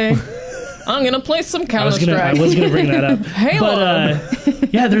play. I'm gonna play some I Counter-Strike. was gonna bring that up. Halo.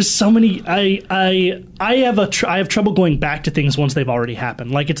 But yeah, there's so many. I have trouble going back to things once they've already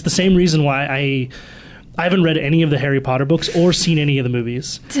happened. Like it's the same reason why I haven't read any of the Harry Potter books or seen any of the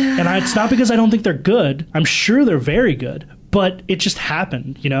movies. And it's not because I don't think they're good. I'm sure they're very good, but it just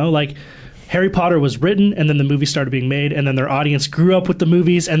happened. You know, like. Harry Potter was written, and then the movie started being made, and then their audience grew up with the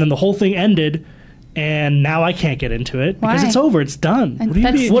movies, and then the whole thing ended. And now I can't get into it because Why? it's over. It's done. And What do you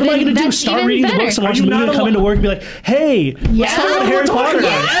that's- mean? What am I then going to do? that's Start even reading the better. books and Are watch you the movie not and come into work and be like, "Hey, let's talk about Harry Potter."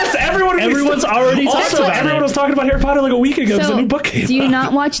 again." Yes, everyone's already talked also, about everyone it. was talking about Harry Potter like a week ago because So, the new book came do you out.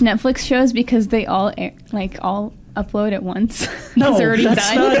 not watch Netflix shows because they all all upload at once? No, It's already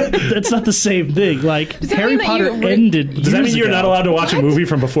that's done. that's not the same thing. Like that Harry mean that Potter you- ended. Does that mean you're not allowed to watch a movie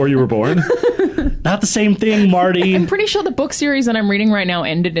from before you were born? Not the same thing, Marty. I'm pretty sure the book series that I'm reading right now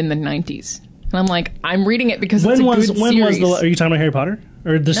ended in the 90s. And I'm like, I'm reading it because it's a good series. Are you talking about Harry Potter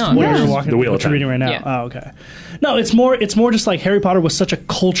or this? No, what yeah. you're walking? The Wheel of what you're Time. reading right now? Yeah. Oh, okay. No, it's more just like Harry Potter was such a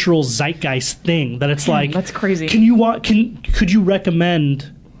cultural zeitgeist thing that it's like that's crazy. Could you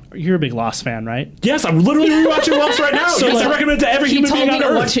recommend? You're a big Lost fan, right? Yes, I'm literally rewatching Lost right now. So, Yes, like, I recommend it to every He human told being me on to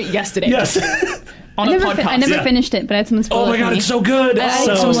Earth. watch it yesterday. Yes. On a podcast. I never Yeah. finished it, but I had someone spoil Oh it my for god, me. it's so good. I Oh,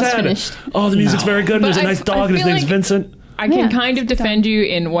 so almost sad. finished. Oh, the music's very good. And But there's a I- nice dog, I and his feel name's like- Vincent. I can Yeah. kind of defend you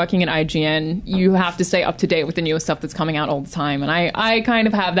in working at IGN. You have to stay up to date with the newest stuff that's coming out all the time. And I kind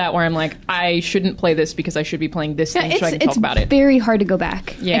of have that where I'm like, I shouldn't play this because I should be playing this thing so I can talk about it. very hard to go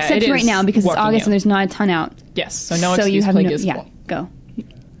back. Yeah, Except it right is now because it's working August you. and there's not a ton out. Yes, so no so excuse you to have play no. Gears Yeah, 4. go.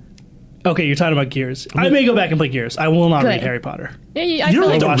 Okay, you're talking about Gears. I may go back and play Gears. I will not Good. read Harry Potter. Yeah, I You feel don't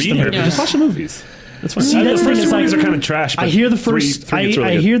like have to watch read the Harry movies. Potter. Just watch the movies. That's fine. See, I know that's the the first thing, two it's movies are like- kind of trash. But I hear the three first. gets really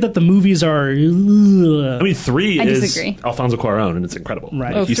I good. hear that the movies are. I mean, 3 I is disagree. Alfonso Cuarón, and it's incredible.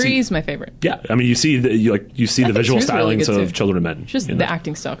 Right. Oh, You 3 see- is my favorite. Yeah, I mean, you see the I think visual 2's really stylings good, of too. Children of Men. Just in the that.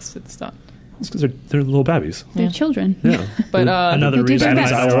 acting sucks at the start. It's because they're little babbies. They're children. Yeah. But Another They do reason their I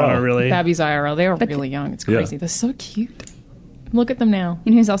best. don't want to really. Babby's IRL, they are But really young. It's Yeah. crazy. They're so cute. Look at them now.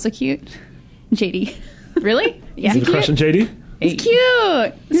 You know who's also cute? JD. Really? Yeah. Is it a crush on JD? He's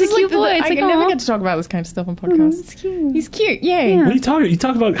cute. He's This a is cute like boy. It's I like, never aw. get to talk about this kind of stuff on podcasts. It's cute. He's cute. Yay. Yeah. What are you talking? You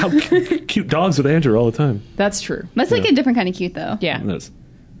talk about how cute dogs with Andrew all the time. That's true. That's like a different kind of cute though. Yeah. And that's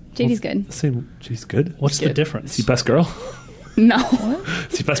JD's good. the same. She's good. What's the Good. difference? Is he best girl? No.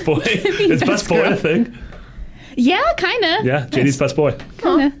 Is he best boy? Is best boy a thing? Yeah, kinda. Yeah, JD's best boy.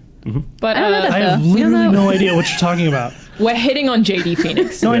 Kinda. But I don't know that I have though. We don't literally know. no idea what you're talking about. we're hitting on JD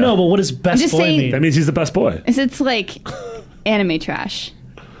Phoenix. No, I Yeah. know, but what does best just boy saying- mean? That means he's the best boy. It's like anime trash.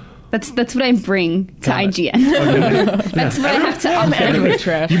 That's what I bring to Got it. IGN. That's what I have to I'm offer. anime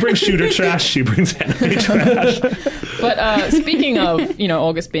trash. You bring shooter trash. She brings anime trash. But speaking of,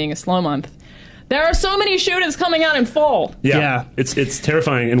 August being a slow month, there are so many shooters coming out in fall. Yeah. It's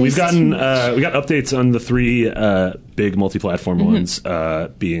terrifying, and we got updates on the 3 big multi-platform Mm-hmm.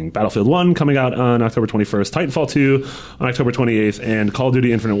 ones, being Battlefield 1 coming out on October 21st, Titanfall 2 on October 28th, and Call of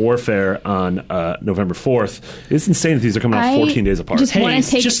Duty Infinite Warfare on November 4th. It's insane that these are coming out I 14 days apart. just Hey, wanna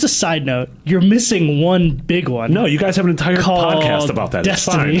take- just a side note. You're missing one big one. No, you guys have an entire Called podcast about that.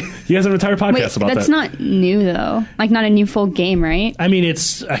 Destiny. It's fine. You guys have an entire podcast Wait, about that's that. not new though. Like not a new full game, right? I mean,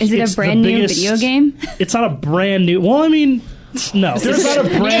 it's Is it it's a brand the new biggest- video game? It's not a brand new. Well, I mean, no. There's It's not a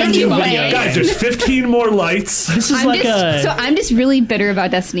brand new Anyway. video. Guys, there's 15 more lights. This is like a. I'm just really bitter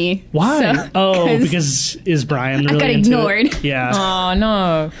about Destiny. Why? So- Oh, 'cause because is Brian I really got into ignored. It? Yeah. Oh, no.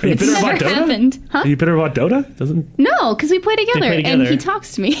 Are you It's bitter never about Dota? happened. Huh? Are you bitter about Dota? Doesn't No, because we play together, play and together. he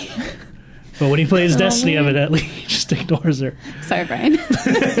talks to me. But when he plays Destiny, man. evidently he just ignores her. Sorry, Brian.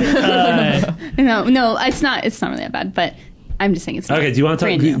 Uh, no, it's not. It's not really that bad. But I'm just saying it's not Okay, do you want to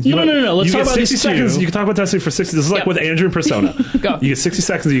talk? brand new. do you No, want- no. Let's you talk get about 60 this seconds. too. You can talk about Destiny for 60. This is like Yeah. with Andrew and Persona. Go. You get 60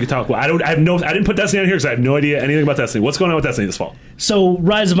 seconds. You can talk. I didn't put Destiny on here because I have no idea anything about Destiny. What's going on with Destiny this fall? So,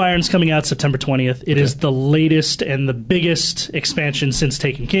 Rise of Iron's coming out September 20th. It is the latest and the biggest expansion since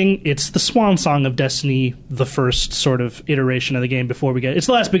Taken King. It's the swan song of Destiny, the first sort of iteration of the game before we get. It's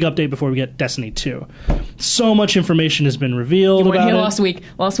the last big update before we get Destiny 2. So much information has been revealed You weren't about here it. last week.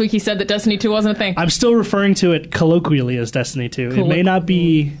 Last week he said that Destiny 2 wasn't a thing. I'm still referring to it colloquially as Destiny Destiny 2. Cool. It may not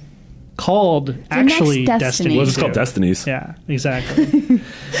be called actually next Destiny. Destiny. Well, it's called 2. Destinies. Yeah, exactly.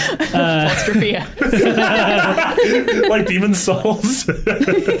 Claustrophobia. Like Demon Souls.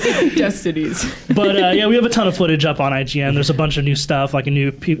 Destinies. But yeah, we have a ton of footage up on IGN. There's a bunch of new stuff, like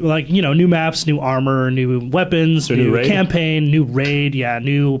new maps, new armor, new weapons, So new new raid? campaign, new raid,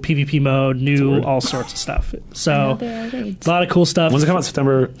 new PvP mode, new word. all sorts of stuff. So There are raids. a lot of cool stuff. When's it come out?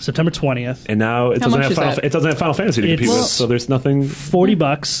 September. September 20th. And now it How doesn't much have is Final. that? It doesn't have Final Fantasy to compete It's- with, so there's nothing.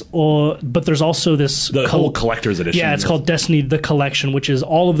 $40, but there's also this The whole collector's edition. Yeah, it's called Destiny: The Collection, which is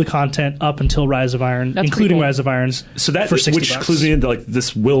all of the content up until Rise of Iron, That's including pretty cool. Rise of Irons. So that for $60. which clues me into like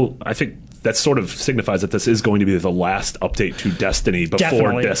this will. I think that sort of signifies that this is going to be the last update to Destiny before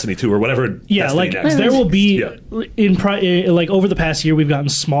Definitely. Destiny 2 or whatever. Yeah, Destiny like next there is. will be Yeah. like over the past year, we've gotten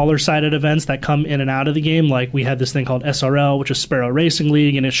smaller sided events that come in and out of the game. Like we had this thing called SRL, which is Sparrow Racing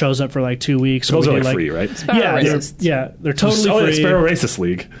League, and it shows up for like 2 weeks. Those we are do, like free, right? Sparrow racists. they're totally Oh, yeah, free. Sparrow Racist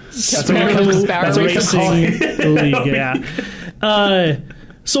League. Sparrow That's what it's Racing League, yeah.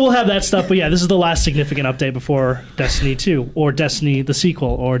 So we'll have that stuff, but yeah, this is the last significant update before Destiny 2, or Destiny the sequel,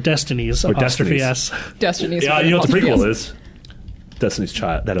 or Destinies, Or apostrophe Destinies. S. Destinies. Yeah, you know what the prequel is? Destiny's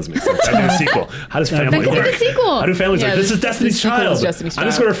Child. That doesn't make sense. I do the sequel. How does family That could be work? the sequel. How do families Yeah, work? This the- is Destiny's the sequel Child. is Destiny's I'm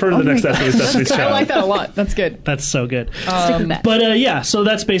just Child. going to refer to the next Destiny as Destiny's I Child. like that a lot. That's good. That's so good. Stick with that. But yeah, so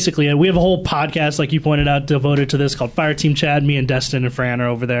that's basically it. We have a whole podcast, like you pointed out, devoted to this called Fireteam Chat. Me and Destin and Fran are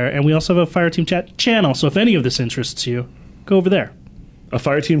over there. And we also have a Fireteam Chat channel. So if any of this interests you, go over there. A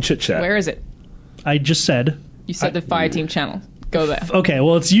Fireteam Chit Chat. Where is it? I just said. You said the Fireteam channel. Go there. Okay,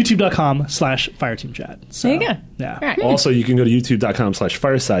 well, it's youtube.com/fireteamchat. So, There you go. Yeah. All right. Also, you can go to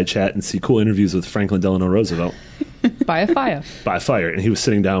youtube.com/fireside chat and see cool interviews with Franklin Delano Roosevelt By a fire. by fire. And he was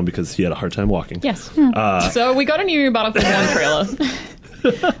sitting down because he had a hard time walking. Yes. So we got a new Battlefield 1 trailer.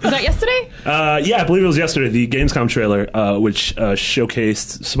 Was that yesterday? Yeah, I believe it was yesterday, the Gamescom trailer, which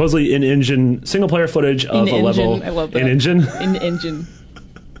showcased supposedly in-engine single-player footage of a level. I love that. In-engine? In-engine.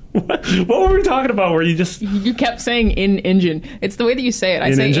 What were we talking about where you just... You kept saying in-engine. It's the way that you say it.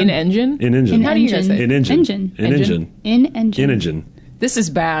 I say In-engine? in-engine. In-engine. How do you guys say it? In-engine. Engine. In-engine. In-engine. In-engine. This is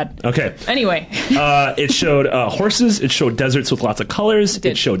bad. Okay. Anyway. It showed horses, it showed deserts with lots of colors,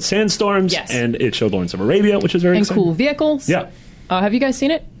 did. it showed sandstorms, Yes. and it showed Lawrence of Arabia, which is very And exciting. cool vehicles. Yeah. Have you guys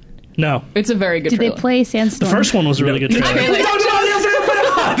seen it? No. It's a very good Did trailer. they play Sandstorm? The first one was a really good trailer. Trailer.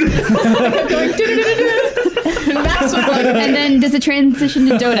 Going, and Max was like, And then does it transition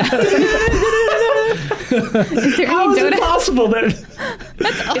to Dota? Is there How any is it Dota? possible that...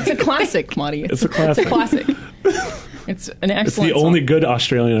 it's a classic, Marty. It's a classic. It's a classic. It's an excellent It's the song. only good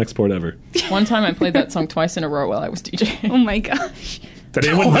Australian export ever. One time I played that song twice in a row while I was DJing. Oh my gosh. Did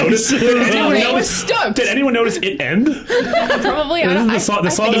anyone notice? Did anyone I was notice? stoked. Did anyone notice it end? Probably. The song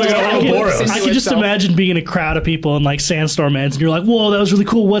is like a I little Boros. can just imagine being in a crowd of people and like Sandstorm ends, and you're like, "Whoa, that was really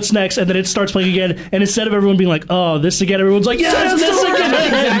cool. What's next?" And then it starts playing again, and instead of everyone being like, "Oh, this again," everyone's like, "Yes, this That's again."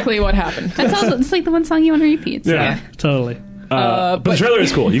 exactly what happened. That's also, it's like the one song you want to repeat. So. Yeah. Totally. But the trailer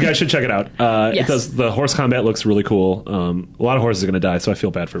is cool. You guys should check it out. It Yes. does. The horse combat looks really cool. A lot of horses are going to die, so I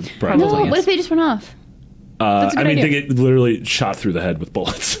feel bad for Brian. Probably. No, Yes. what if they just run off? That's a good I mean, idea. they get literally shot through the head with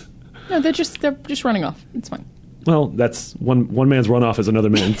bullets. No, they're just running off. It's fine. Well, that's one man's runoff is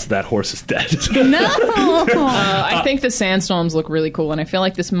another man's. That horse is dead. No. I think the sandstorms look really cool, and I feel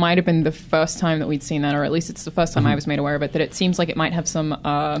like this might have been the first time that we'd seen that, or at least it's the first time I was made aware of it. That it seems like it might have some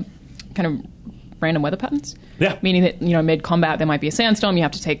kind of random weather patterns. Yeah. Meaning that mid combat there might be a sandstorm, you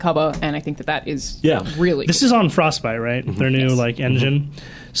have to take cover, and I think that is really This cool. is on Frostbite, right? Their new Yes. like engine.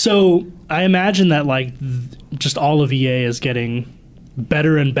 So I imagine that like just all of EA is getting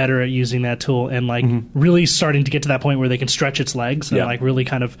better and better at using that tool, and like really starting to get to that point where they can stretch its legs and Yeah. like really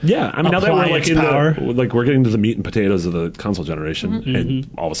kind of Yeah, I mean, now that we're apply like its power. we're getting to the meat and potatoes of the console generation, and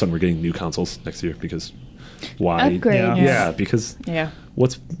all of a sudden we're getting new consoles next year because why? Upgrade. Yeah, because Yeah.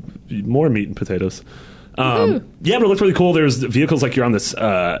 what's more meat and potatoes? Yeah, but it looks really cool. There's vehicles like you're on this,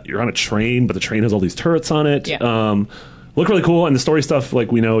 you're on a train, but the train has all these turrets on it. Yeah. Look really cool, and the story stuff,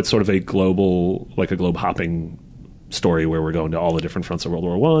 like we know, it's sort of a globe hopping story where we're going to all the different fronts of World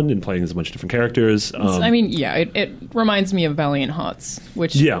War One and playing as a bunch of different characters. I mean, yeah, it reminds me of Valiant Hearts,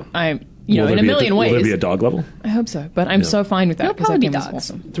 which Yeah. I will in there a be million Will there ways. be a dog level? I hope so, but I'm so fine with that There'll because that probably game be is dogs.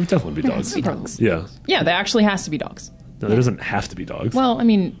 awesome. There would definitely be dogs. Be dogs. Yeah. Yeah, there actually has to be dogs. No, there doesn't have to be dogs. Well, I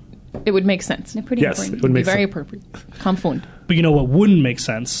mean, it would make sense. They're pretty Yes, important. it would Be make very sense. appropriate. Confund. But you know what wouldn't make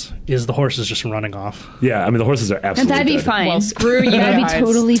sense is the horses just running off. Yeah, I mean the horses are And absolutely that'd be dead. fine. Well, screw you That'd be guys.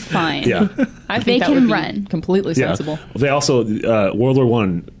 totally fine. Yeah. I They think that can would be run. completely Yeah. sensible. They also World War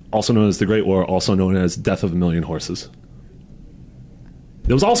One, also known as the Great War, also known as Death of a Million Horses.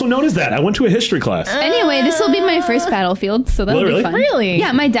 It was also known as that. I went to a history class. Anyway, this will be my first Battlefield, so that'll Really? be fun. Really?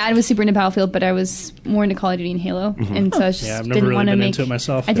 Yeah, my dad was super into Battlefield, but I was more into Call of Duty and Halo, and so I just Yeah, I've never didn't really want to been make into it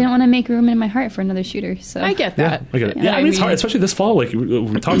myself. I didn't want to make room in my heart for another shooter. So I get that. I get it. Yeah, I mean, it's hard, especially this fall. Like,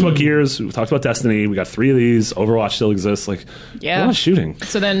 we talked about Gears, we talked about Destiny, we got 3 of these. Overwatch still exists. Like, Yeah. a lot of shooting.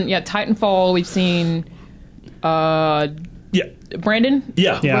 So then, Titanfall, we've seen Yeah. Brandon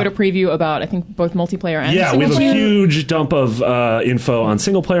Yeah. wrote a preview about, I think, both multiplayer and Yeah, we single have a player. huge dump of info on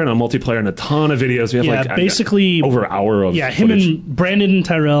single player and on multiplayer and a ton of videos. We have Yeah, like basically over an hour of him footage. and Brandon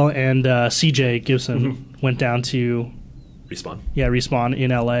Tyrell and CJ Gibson went down to Respawn. Respawn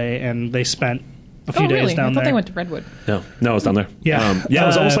in LA, and they spent a few Oh, days really? down I thought there. they went to Redwood. No, it's down there. Yeah. It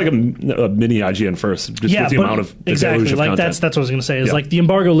was almost like a mini IGN first, just with the but amount of the exactly deluge of like content. that's what I was going to say is Yeah. like the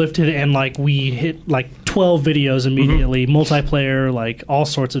embargo lifted and like we hit like 12 videos immediately, multiplayer, like all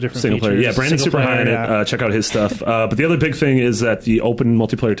sorts of different Single player. features. Yeah, Brandon's super Single high on player, yeah. it. Check out his stuff. But the other big thing is that the open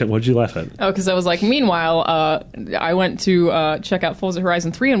multiplayer. What did you laugh at? Oh, because I was like, meanwhile, I went to check out Forza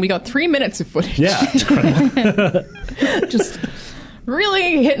Horizon 3, and we got 3 minutes of footage. Yeah, it's incredible. Just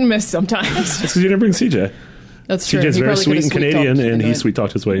really hit and miss sometimes. It's because you didn't bring CJ. That's true. CJ's He very probably sweet could've and sweet-talked Canadian, and into he it. sweet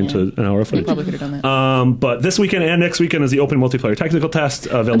talked his way into an hour of He footage. probably could have done that. But this weekend and next weekend is the open multiplayer technical test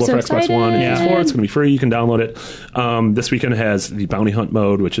available I'm for so Xbox One and excited. PS4. It's going to be free. You can download it. This weekend has the Bounty Hunt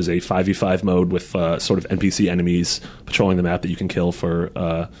mode, which is a 5v5 mode with sort of NPC enemies patrolling the map that you can kill for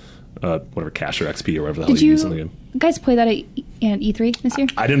whatever cash or XP or whatever the hell did you you use in the game. guys play that at E3 this year?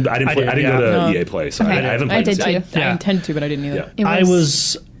 I didn't did, go yeah. to No. EA Play, so Okay. I haven't I played did. it. I Yeah. intend to, but I didn't either. Yeah. I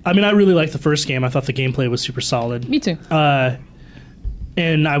really liked the first game. I thought the gameplay was super solid. Me too.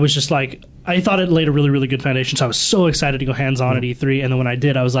 And I was just like, I thought it laid a really, really good foundation. So I was so excited to go hands-on at E3. And then when I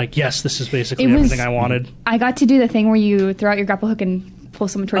did, I was like, yes, this is basically It was- everything I wanted. I got to do the thing where you throw out your grapple hook and pull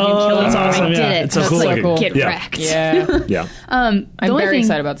someone toward you and Oh, kill them. that's awesome, I did yeah. it. It's a I was cool like, game. get Yeah. wrecked. Yeah. Yeah. I'm The only very thing-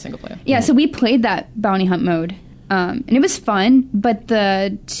 excited about the single player. Yeah, so we played that bounty hunt mode, and it was fun. But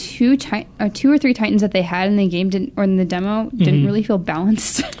the two or three titans that they had in the game in the demo didn't really feel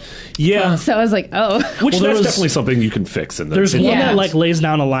balanced. Yeah. So I was like, oh, Which Well, there that's was- definitely something you can fix in the There's in one the Yeah. that mods. like lays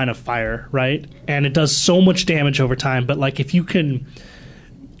down a line of fire, right? And it does so much damage over time. But like if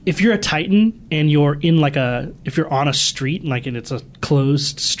you're a Titan and you're if you're on a street and it's a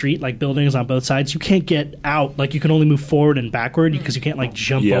closed street, like buildings on both sides, you can't get out. Like you can only move forward and backward because you can't like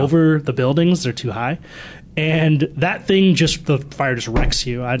jump Yeah. over the buildings; they're too high. And that thing the fire just wrecks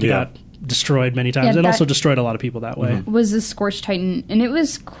you. I got destroyed many times, Yeah, and that- also destroyed a lot of people that way. was the Scorched Titan, and it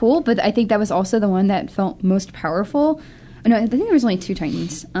was cool. But I think that was also the one that felt most powerful. No, I think there was only 2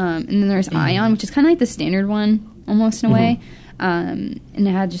 Titans, and then there's Ion, which is kind of like the standard one, almost in a way. And it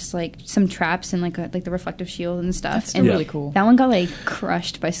had just like some traps and like the reflective shield and stuff. That's and really cool. That one got like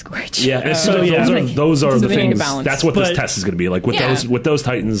crushed by Scorch. Yeah, and so So, yeah. those are It's the being things. balanced. That's what this But- test is going to be like with Yeah. those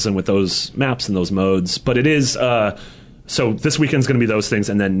Titans and with those maps and those modes. But it is so this weekend's going to be those things,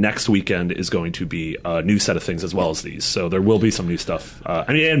 and then next weekend is going to be a new set of things as well as these. So there will be some new stuff.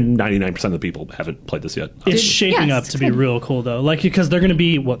 And 99% of the people haven't played this yet. It's shaping yeah, up it's to be good. real cool though. Like because they're going to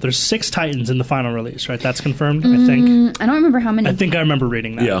be there's 6 Titans in the final release, right? That's confirmed. I think. I don't remember how many. I think I remember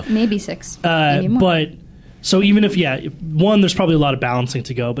reading that. Yeah. Maybe 6. Maybe more. But so even if one, there's probably a lot of balancing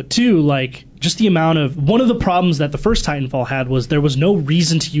to go, but 2, like just the amount of one of the problems that the first Titanfall had was there was no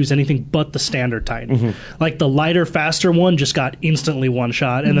reason to use anything but the standard Titan. Like the lighter, faster one just got instantly one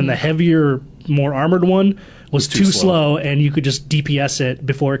shot, and then the heavier, more armored one was too slow, and you could just DPS it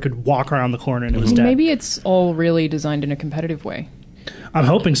before it could walk around the corner and it was dead. Maybe it's all really designed in a competitive way. I'm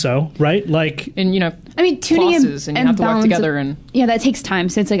hoping so, right? Like And, I mean, tuning classes, and you have to work balance- together. And Yeah, that takes time.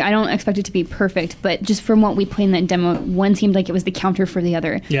 So it's like I don't expect it to be perfect, but just from what we played in that demo, one seemed like it was the counter for the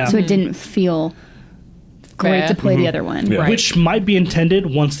other. Yeah. So it didn't feel great Fair. to play the other one. Yeah. Right. which might be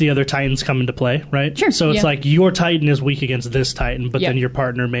intended once the other Titans come into play, right? Sure. So it's Yeah. like your Titan is weak against this Titan, but Yeah. then your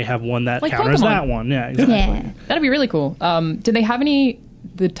partner may have one that Like counters Pokemon. that one. Yeah, exactly. Yeah. that'd be really cool. Do they have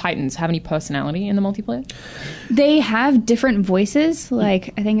the Titans have any personality in the multiplayer? They have different voices.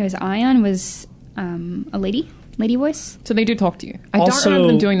 Like I think it was Ion was a lady voice. So they do talk to you. I Also- don't remember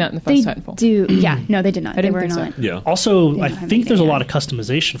them doing that in the They first Titanfall. do. Yeah. No, they did not. I They didn't were think so. not. Yeah. Also, They I don't have think there's a anything lot yet. of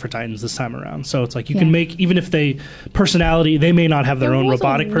customization for Titans this time around. So it's like you Yeah. can make, even if they they may not have their There own was a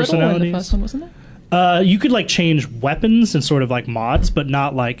robotic little in the personalities. first one, wasn't there? You could like change weapons and sort of like mods, but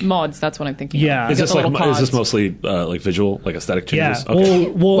not like Mods, that's what I'm thinking. Yeah. Of. Is You this got the like little is this pods. mostly like visual, like aesthetic yeah. changes? Okay.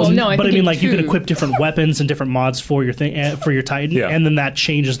 Well, no, I but I think mean in like you can 2 equip different weapons and different mods for your thing for your Titan, Yeah. and then that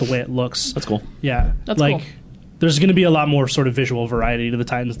changes the way it looks. That's cool. Yeah, That's like cool. there's going to be a lot more sort of visual variety to the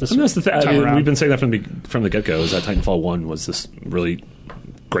Titans this And that's the time thing. around. We've been saying that from the get go. Is that Titanfall 1 was this really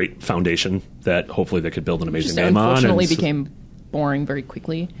great foundation that hopefully they could build an amazing Just game on. unfortunately and became boring very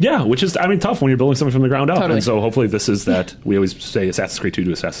quickly. Yeah, which is, I mean, tough when you're building something from the ground up. Totally. And so hopefully this is that. We always say Assassin's Creed 2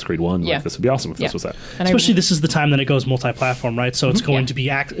 to Assassin's Creed 1. Yeah. Like, this would be awesome if Yeah. this was that. And Especially this is the time that it goes multi-platform, right? So it's going Yeah. to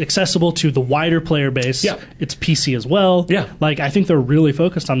be accessible to the wider player base. Yeah. It's PC as well. Yeah. Like, I think they're really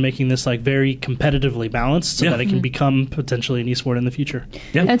focused on making this like very competitively balanced so Yeah. that it can become potentially an esport in the future.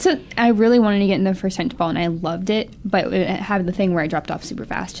 Yeah. That's what I really wanted to get in the first Titanfall, and I loved it, but it had the thing where I dropped off super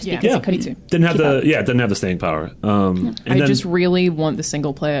fast just Yeah. because Yeah. I couldn't Me too. Didn't have keep the up. it didn't have the staying power. And I then, just really want the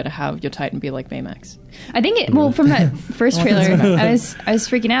single player to have your Titan be like Baymax. I think it, well, from that first trailer, I was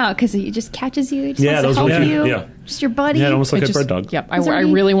freaking out because it just catches you, it just Yeah, wants to those help were- you, yeah. just your buddy. yeah, almost like It a just- bird dog. Yep, It's I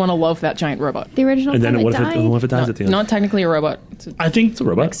already- really want to love that giant robot. The original And then pilot what if died. it dies at the end? Not technically a robot. It's a I think a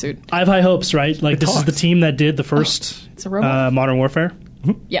robot. mech suit. I have high hopes, right? Like, this is the talks. team that did the first It's a robot. Modern Warfare,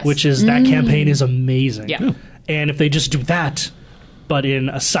 Yes. which is that campaign is amazing. Yeah. And if they just do that, but in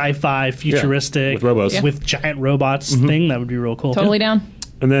a sci-fi, futuristic, with robos. Yeah. with giant robots thing, that would be real cool. totally down.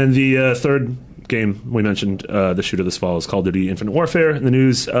 And then the third game we mentioned, the shooter this fall, is Call of Duty Infinite Warfare. And the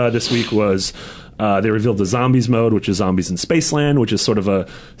news this week was they revealed the Zombies mode, which is Zombies in Spaceland, which is sort of a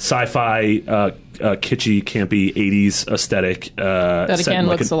sci-fi, kitschy, campy 80s aesthetic. That set again in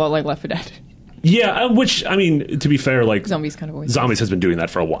like looks a lot like Left 4 Dead. Yeah, which, I mean, to be fair, like... Zombies kind of always. Zombies has been doing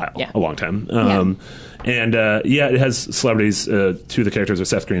that for a while, Yeah. a long time. And it has celebrities. Two of the characters are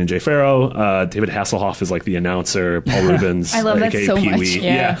Seth Green and Jay Farrow. David Hasselhoff is like the announcer. Paul Rubens, I love that aka so much. Pee-wee.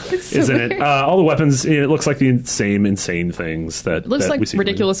 Yeah. It's so is in it. weird. All the weapons. It looks like the same insane things that It looks that like we see.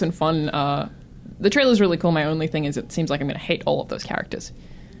 ridiculous and fun. The trailer's really cool. My only thing is it seems like I'm going to hate all of those characters.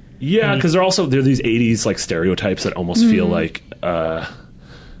 Yeah, because they're these '80s like stereotypes that almost feel like.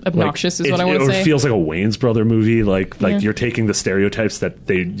 Obnoxious like, is what I want to say. It feels like a Wayne's Brother movie. Like you're taking the stereotypes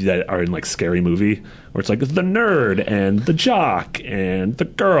that are in like Scary Movie, where it's like the nerd and the jock and the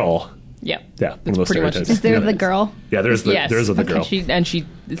girl. Yeah. Yeah, one of those pretty much stereotypes. Is there Yeah. the girl? Yeah, there's the Yes. there's the Okay. girl. She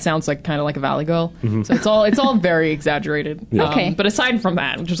it sounds like kind of like a Valley Girl. So it's all very exaggerated. Yeah. Okay. But aside from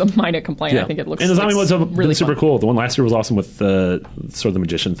that, which is a minor complaint, I think it looks and the zombie ones have really been super fun. cool. The one last year was awesome with sort of the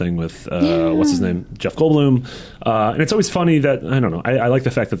magician thing with what's his name, Jeff Goldblum. And it's always funny that I don't know. I like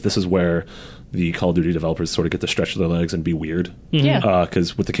the fact that this is where the Call of Duty developers sort of get to stretch their legs and be weird. Yeah.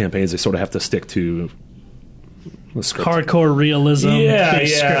 Because with the campaigns, they sort of have to stick to the script. Hardcore realism, Yeah, big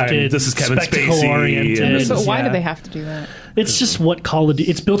yeah. scripted, This is Kevin Spacey, spectacle-oriented. and So why yeah. do they have to do that? It's just what Call of Duty.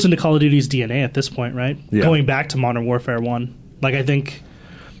 It's built into Call of Duty's DNA at this point, right? Yeah. Going back to Modern Warfare 1. Like, I think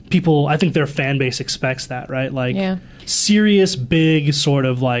their fan base expects that, right? Like, Yeah. serious, big, sort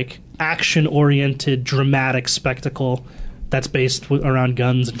of like action-oriented, dramatic spectacle that's based around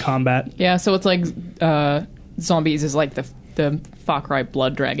guns and combat. Yeah, so it's like Zombies is like the Far Cry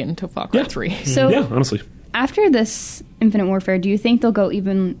Blood Dragon to Far Cry 3. So Yeah, honestly. after this Infinite Warfare, do you think they'll go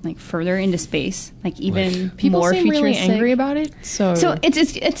even like further into space, like even People more seem really futuristic? angry about it. So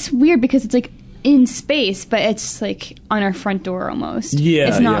it's weird because it's like in space, but it's like on our front door almost. Yeah,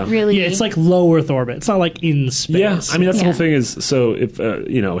 it's not yeah. really. Yeah, it's like low Earth orbit. It's not like in space. Yeah, I mean that's the whole Yeah. thing is so if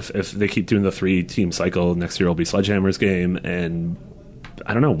if they keep doing the 3-team cycle, next year will be Sledgehammer's game, and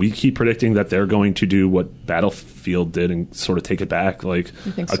I don't know. We keep predicting that they're going to do what Battlefield did and sort of take it back, like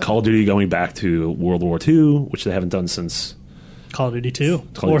think a so? Call of Duty going back to World War II, which they haven't done since Call of Duty 2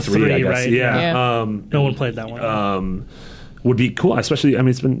 Call or of Duty 3, 3, I guess. right? Yeah, Yeah. No one played that one. would be cool. Especially, I mean,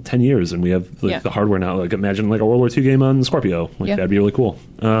 it's been 10 years and we have like, Yeah. the hardware now. Like, imagine like a World War II game on Scorpio. Like Yeah. that'd be really cool.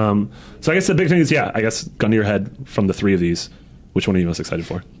 So I guess the big thing is, I guess gun to your head from the three of these. Which one are you most excited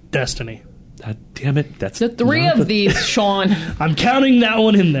for? Destiny. God damn it! That's the three not of these, Sean. I'm counting that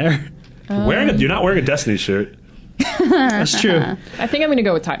one in there. You're not wearing a Destiny shirt. That's true. I think I'm going to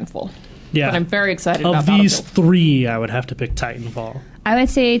go with Titanfall. Yeah. But I'm very excited Of about these Battlefield. three, I would have to pick Titanfall. I would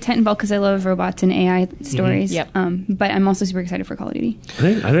say Titanfall because I love robots and AI stories. Yep. But I'm also super excited for Call of Duty. I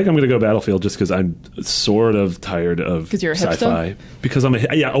think I'm going to go Battlefield just because I'm sort of tired of 'Cause you're a hipster? sci-fi. Because I'm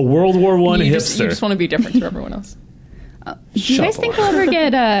a World War I You hipster. just want to be different to everyone else. Do you guys think we'll ever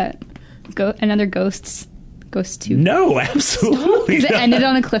get another Ghost 2? No, absolutely. Because it ended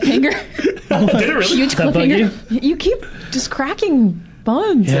on a cliffhanger. Did it really? Huge That bug you? cliffhanger. You keep just cracking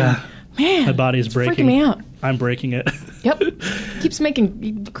bones. Yeah. Man. My body's it's breaking. freaking me out. I'm breaking it. Yep.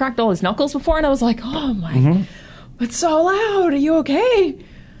 He cracked all his knuckles before, and I was like, oh my, it's so loud. Are you okay?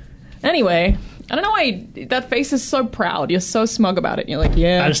 Anyway, I don't know why that face is so proud. You're so smug about it. You're like,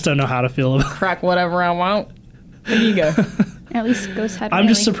 yeah, I just don't know how to feel about it. crack whatever I want. There you go. At least Ghost had I'm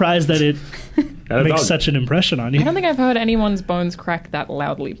just Riley. surprised that it Got a makes dog. such an impression on I you. don't think I've heard anyone's bones crack that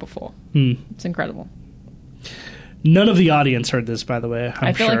loudly before. It's incredible. None of the audience heard this, by the way.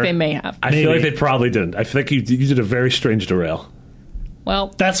 I feel like sure. they may have. I feel like Maybe. they probably didn't. I feel like you did a very strange derail.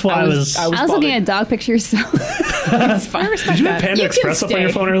 Well, That's why I was I was looking at dog pictures, so It's fine. I respect Did you have that. Panda You can Express up on your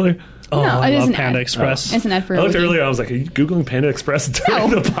stay. phone earlier? Oh, No, I it is love an Panda ad. Express. It's an ad for I looked Wiki. earlier. I was like, "Are you googling Panda Express during No.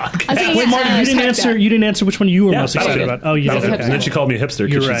 the I was podcast?" thinking, Wait, Marty, you didn't typed answer. that. You didn't answer which one you were Yeah, most excited Battlefield. about. Oh, you did. Battlefield. Okay. And then she called me a hipster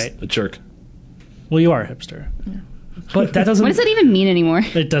because You're she's right. a jerk. Well, you are a hipster, but that doesn't. What does that even mean anymore?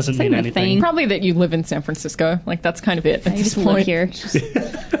 It doesn't It's mean not even a anything. thing. Probably that you live in San Francisco. Like that's kind of it. At I this just live point. here.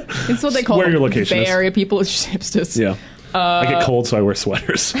 It's what they call Where your location Bay is. Area people. It's just hipsters. Yeah, I get cold, so I wear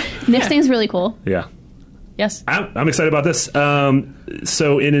sweaters. Nip Stain's really cool. Yeah. Yes. I'm excited about this.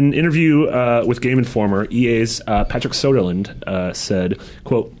 So, in an interview with Game Informer, EA's Patrick Soderlund said,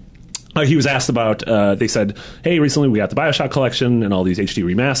 quote, he was asked about, they said, hey, recently we got the Bioshock collection and all these HD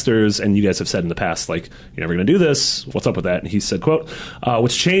remasters, and you guys have said in the past, like, you're never going to do this. What's up with that? And he said, quote,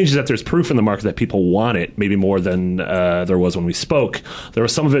 what's changed is that there's proof in the market that people want it, maybe more than there was when we spoke. There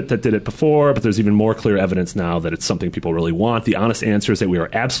was some of it that did it before, but there's even more clear evidence now that it's something people really want. The honest answer is that we are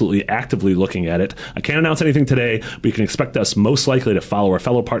absolutely actively looking at it. I can't announce anything today, but you can expect us most likely to follow our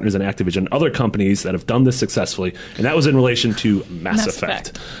fellow partners in Activision and other companies that have done this successfully. And that was in relation to Mass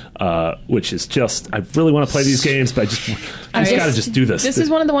Effect. Which is just, I really want to play these games, but I just got to just do this. This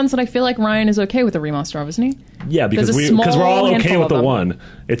is one of the ones that I feel like Ryan is okay with the remaster of, isn't he? Yeah, because There's a we're all small okay handful with of the them. one.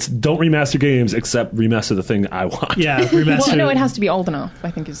 It's don't remaster games except remaster the thing I want. Yeah, remaster. Well, no, it has to be old enough.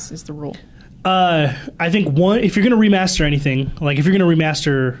 I think is the rule. I think if you're going to remaster anything, like if you're going to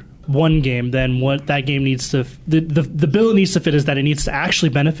remaster one game, then what that game needs to the bill it needs to fit is that it needs to actually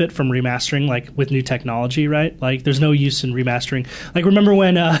benefit from remastering, like with new technology, right? Like there's no use in remastering. Like remember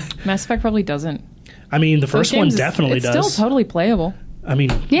when Mass Effect probably doesn't. I mean the first Those one games, definitely it's does. still totally playable. I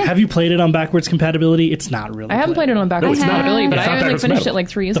mean, Yeah. have you played it on backwards compatibility? It's not really. I haven't played it on backwards it's not. compatibility, but It's not I only backwards finished it compatible. like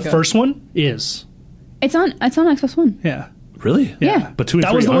 3 years The ago. first one is. It's on Xbox One. Yeah. Really? Yeah. But 2 and That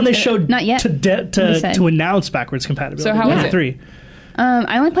 3 was the one aren't? they showed Not yet. They said. to announce backwards compatibility. So how One is and it? 3.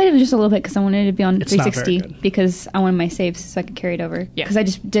 I only played it just a little bit because I wanted it to be on It's not very 360 good. because I wanted my saves so I could carry it over. Yeah. Because I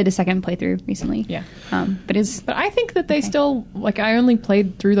just did a second playthrough recently. Yeah. But it's But I think that they still, like, I only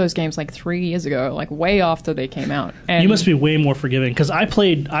played through those games like 3 years ago, like way after they came out. And You must be way more forgiving because I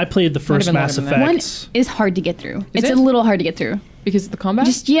played the first been Mass longer than that. Effect. one is hard to get through. It's it? a little hard to get through. because of the combat.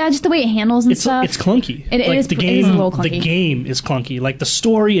 Just the way it handles and It's stuff. clunky. It like is- the it game. is a little The clunky. game is clunky. Like the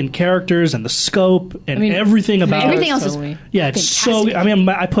story and characters and the scope and I mean, everything about Everything it. else is totally. Yeah, it's so. fantastic. I mean,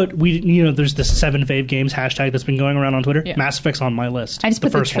 I put there's this 7 fave games hashtag that's been going around on Twitter. Yeah. Mass Effect's on my list. I just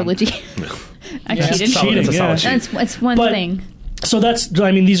put the first one. trilogy. I Yeah. cheated. It's cheating, It's a solid yeah. cheat. It's one But- thing. So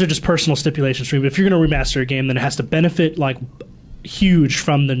these are just personal stipulations for me. But if you're going to remaster a game, then it has to benefit like huge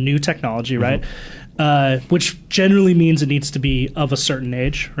from the new technology, right? Which generally means it needs to be of a certain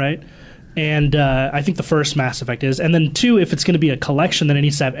age, right? And I think the first Mass Effect is. And then 2, if it's going to be a collection, then it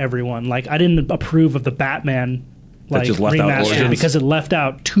needs to have everyone. Like, I didn't approve of the Batman like just left out remaster Origins. because it left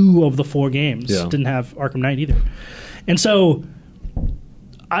out 2 of the 4 games. Yeah. Didn't have Arkham Knight either. And so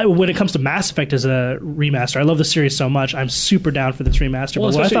when it comes to Mass Effect as a remaster, I love the series so much. I'm super down for this remaster. Well,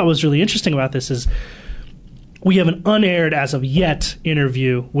 but what I especially- thought was really interesting about this is we have an unaired as of yet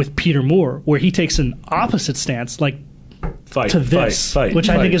interview with Peter Moore where he takes an opposite stance, like Fight, to this, fight, which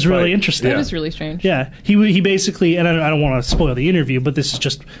I think is really fight. interesting. That is really strange. Yeah, he basically, and I don't want to spoil the interview, but this is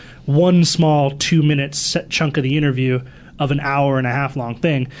just one small 2-minute set chunk of the interview of an hour and a half long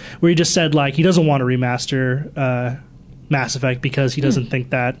thing where he just said like he doesn't want to remaster Mass Effect because he doesn't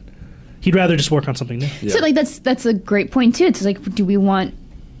think that he'd rather just work on something new. Yeah. So like that's a great point too. It's like, do we want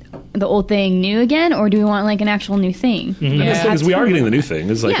the old thing new again, or do we want like an actual new thing? And Yeah. the thing is, we are getting the new thing.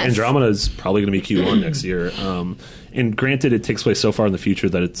 It's like Yes. Andromeda is probably going to be Q1 next year. And granted, it takes place so far in the future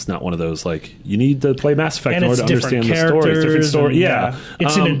that it's not one of those like you need to play Mass Effect And in order it's to different understand the story. It's different characters story. and, Yeah,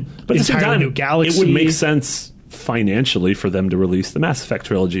 it's in an but at the same entirely time, new galaxy. It would make sense financially for them to release the Mass Effect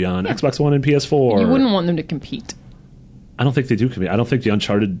trilogy on Xbox One and PS4. You wouldn't want them to compete. I don't think they do compete. I don't think the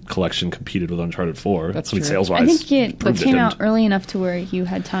Uncharted collection competed with Uncharted 4. That's I mean, true. sales wise, I think it proved came out didn't. early enough to where you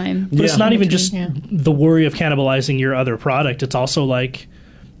had time. But it's Yeah. not even just Yeah. the worry of cannibalizing your other product. It's also like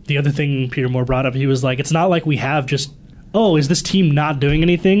the other thing Peter Moore brought up. He was like, it's not like we have just, oh, is this team not doing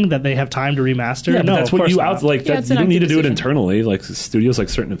anything that they have time to remaster? Yeah, but no, that's of what course you not. out like. Yeah, That, it's you an don't need to active do it decision. internally. Like studios like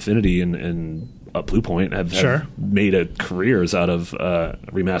Certain Affinity and Bluepoint have Sure. made careers out of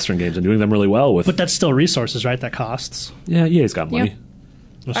remastering games and doing them really well. With But that's still resources, right? That costs. yeah, EA's got money. Yeah.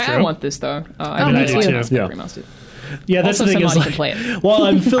 That's I true. want this though. I I mean, I do do see too. Mass Yeah. Effect remastered. Yeah, that's Also, the thing. Is somebody like, can play it. well,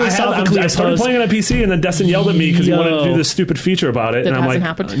 I'm I philosophically started opposed. playing it on PC, and then Destin yelled at me because he wanted to do Yo. this stupid feature about it, That and I'm hasn't like,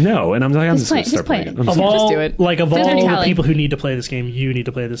 happened? no, and I'm like, I'm Just just going to play it, start just play playing it. it. I'm Of just- all, do it. like of There's all no the tally. people who need to play this game, you need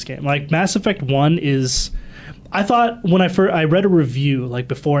to play this game. Like Mass Effect 1 is. I thought when I read a review like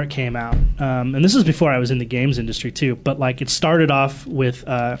before it came out, and this is before I was in the games industry too. But like it started off with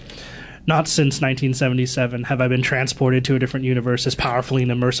not not since 1977 have I been transported to a different universe as powerfully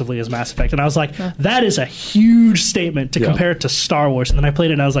and immersively as Mass Effect. And I was like, that is a huge statement to compare it to Star Wars. And then I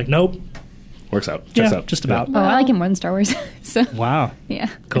played it and I was like, nope. Works out. Checks out. Just about. Oh, I like it more than Star Wars. So Wow. yeah,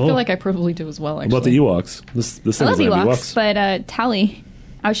 Cool. I feel like I probably do as well, actually. What about the Ewoks? This I thing love doesn't have Ewoks, but Tally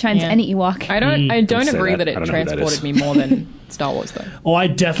outshines Yeah. any Ewok. I don't Don't say agree that. that it I don't know who that transported is. me more than Star Wars, though. Oh, I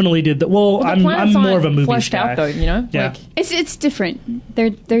definitely did that. Well, The I'm planets more of a aren't movies fleshed guy. out, though, you know? Yeah. Like, It's different. They're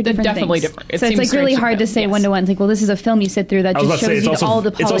different definitely things. different. It So it's seems like really strange to hard to them, say yes. one to one. It's like, well, this is a film you sit through that I was just about to say, shows you all the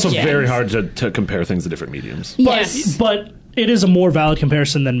it's also polished very things. hard to compare things to different mediums. yes. But it is a more valid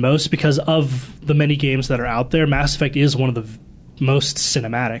comparison than most because of the many games that are out there. Mass Effect is one of the most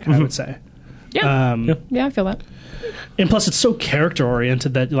cinematic, I would say. Yeah. Um, Yeah, I feel that. And plus, it's so character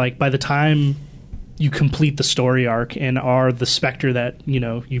oriented that like by the time you complete the story arc and are the Spectre that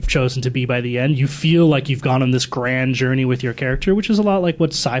you've chosen to be by the end, you feel like you've gone on this grand journey with your character, which is a lot like what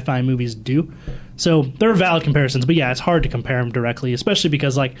sci-fi movies do. So there are valid comparisons, but yeah, it's hard to compare them directly, especially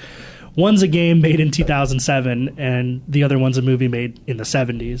because like one's a game made in 2007 and the other one's a movie made in the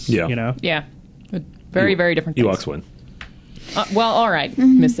 70s. Yeah. Yeah. Very, very different things. Ewoks win. Well, all right.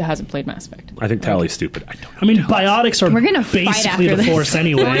 Mr. hasn't played Mass Effect. I think Tally's stupid. I don't know. I mean, biotics are We're gonna fight basically after the this. Force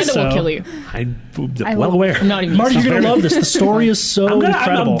anyway. Miranda so. will kill you. I'm I well will- aware. I'm not even Marty, you're gonna gonna stop. love this. The story is so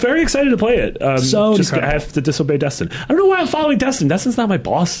incredible. I'm very excited to play it. So just incredible. I have to disobey Destin. I don't know why I'm following Destin. Destin's not my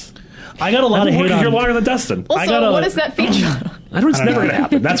boss. I got a lot I've of been hate working on. here longer than Destin. I Also, gotta- what is that feature? I don't. It's I don't never know. going to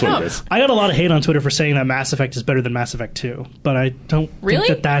happen. That's what it is. I got a lot of hate on Twitter for saying that Mass Effect is better than Mass Effect 2, but I don't Really?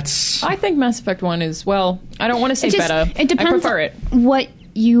 think that's. I think Mass Effect 1 is, well, I don't want to say It just better. it depends I prefer it. on what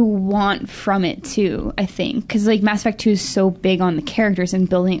you want from it too. I think because like Mass Effect 2 is so big on the characters and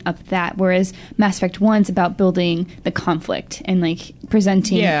building up that, whereas Mass Effect 1's about building the conflict and like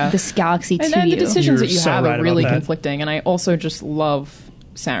presenting Yeah. this galaxy And to then you. the decisions You're that you so have right are about really that. conflicting, and I also just love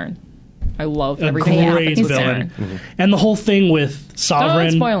Saren. I love a everything that great happens with villain, Saren. and the whole thing with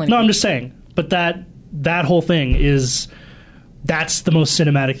Sovereign. spoil anything. No, I'm just saying. But that whole thing that's the most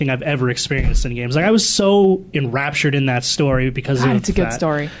cinematic thing I've ever experienced in games. Like I was so enraptured in that story because God, of it's a good that.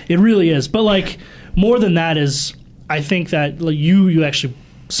 story. It really is. But like more than that is, I think that like, you actually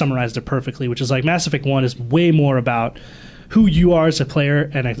summarized it perfectly, which is like Mass Effect 1 is way more about who you are as a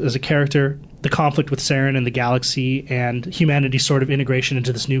player and as a character, the conflict with Saren and the galaxy, and humanity's sort of integration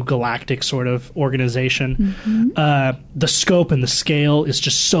into this new galactic sort of organization. The scope and the scale is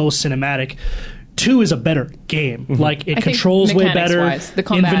just so cinematic. 2 is a better game. Like it I think controls way better. mechanics-wise, the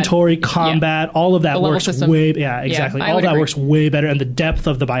combat- Inventory, combat, all of that The level works system. way. Yeah, exactly. I all would that agree. works way better, and the depth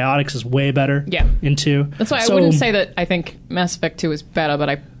of the biotics is way better. Yeah. in 2. That's why So- I wouldn't say that I think Mass Effect 2 is better, but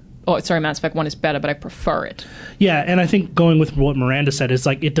Mass Effect 1 is better, but I prefer it. Yeah, and I think going with what Miranda said is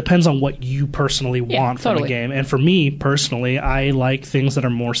like it depends on what you personally want from totally. a game. And for me personally, I like things that are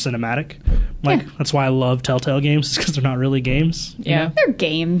more cinematic. Like that's why I love Telltale games, because they're not really games. you Yeah. know? They're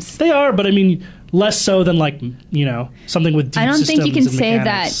games. They are, but I mean less so than like something with deep I don't think you can systems and say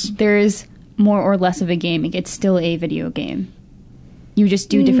mechanics. that there's more or less of a game. It's still a video game. You just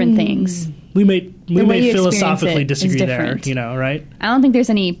do different things. We may way you experience philosophically it is disagree there, different. right? I don't think there's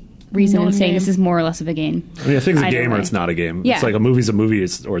any reason in saying Non-game. this is more or less of a game. I mean, a thing's a Either game or way. it's not a game. Yeah. It's like a movie's a movie,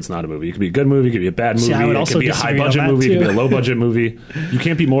 or it's not a movie. It could be a good movie, it could be a bad movie, See, I would it also could be a disagree high budget on that, movie, it could too. be a low budget movie. You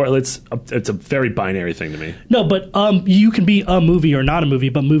can't be more. It's a very binary thing to me. No, but you can be a movie or not a movie,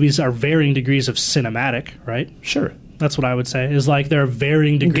 but movies are varying degrees of cinematic, right? Sure. That's what I would say. Is like there are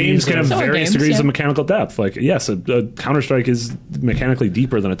varying degrees. Games can have Some are various games, degrees yeah. of mechanical depth. Like, yes, a Counter-Strike is mechanically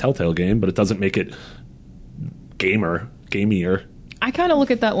deeper than a Telltale game, but it doesn't make it gamier. I kind of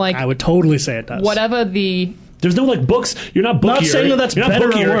look at that like I would totally say it does. whatever the There's no like books. You're not bookier. Not saying that that's You're not better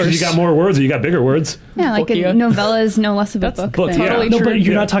or bookier 'cause worse. you got more words or you got bigger words. Yeah, like Bookier. a novella is no less of a That's book. book, than- yeah. totally No, true. but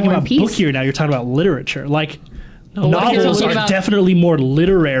you're Yeah. not talking War about and Peace. book here now. You're talking about literature. Like what if you're novels talking are about- definitely more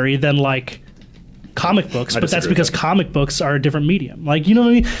literary than like comic books, I but that's disagree with because that. comic books are a different medium. Like, you know what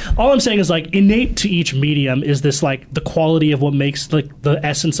I mean? All I'm saying is like innate to each medium is this like the quality of what makes like the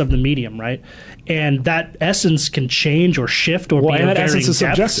essence of the medium, right? And that essence can change or shift or Well, be and of that varying essence is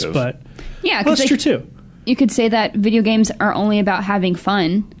depths, subjective. but Yeah, well, because that's true too. you could say that video games are only about having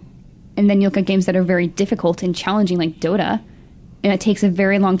fun, and then you look at games that are very difficult and challenging, like Dota, and it takes a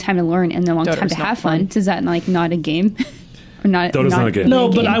very long time to learn and a long Dota time is to not have fun. fun. Is that like not a game? Or not? Dota's not a game. No,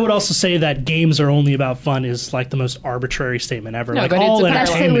 but game? I would also say that games are only about fun is like the most arbitrary statement ever. No, like but it's all a- That's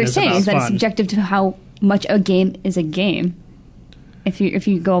what entertainment we're is saying about is that it's fun. subjective to how much a game is a game. If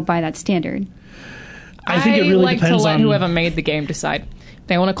you go by that standard. I think it really like depends to let on whoever made the game decide.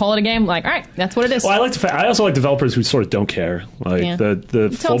 They want to call it a game. Like, all right, that's what it is. Well, I also like developers who sort of don't care. Like Yeah. the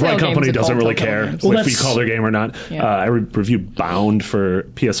Telltale Fulbright company games are doesn't called really Telltale care games. Well, if we that's- call their game or not. Yeah. I reviewed Bound for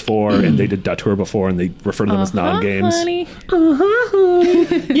PS4, and they did Datura before, and they refer to them as non-games. Honey.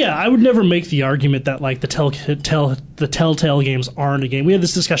 Yeah, I would never make the argument that like the Telltale games aren't a game. We had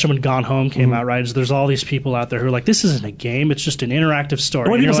this discussion when Gone Home came out, right? There's all these people out there who are like, this isn't a game; it's just an interactive story.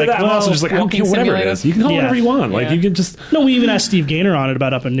 When And people you're say like, that, I'm also just like, I don't walking care whatever it simulator. is. You can call it Yeah. whatever you want. Like Yeah. you can just. No, we even asked Steve Gaynor on it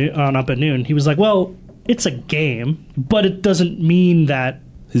about Up at Noon. He was like, well, it's a game, but it doesn't mean that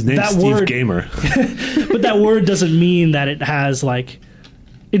His name's that Steve word, Gamer. But that word doesn't mean that it has like.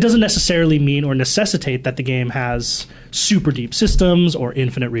 It doesn't necessarily mean or necessitate that the game has super deep systems or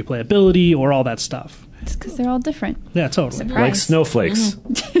infinite replayability or all that stuff. It's because they're all different. Yeah, totally. Surprise. Like snowflakes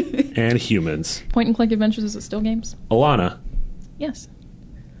and humans. Point and click adventures, is it still games? Alana, Yes.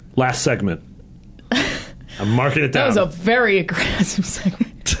 last segment. I'm marking it That down. was a very aggressive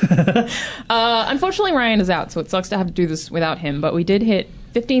segment. Unfortunately, Ryan is out, so it sucks to have to do this without him. But we did hit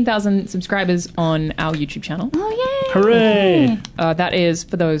 15,000 subscribers on our YouTube channel. Oh, yay! Hooray! That is,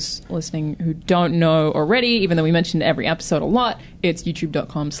 for those listening who don't know already, even though we mentioned every episode a lot, it's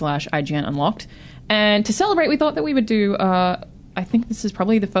youtube.com/IGN Unlocked. And to celebrate, we thought that we would do, I think this is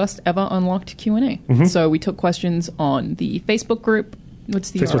probably the first ever Unlocked Q&A. So we took questions on the Facebook group.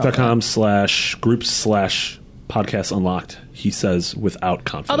 What's the URL? Facebook.com/groups/podcast unlocked. He says without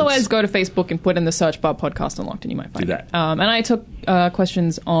confidence. Otherwise, go to Facebook and put in the search bar Podcast Unlocked and you might find Do it. that. And I took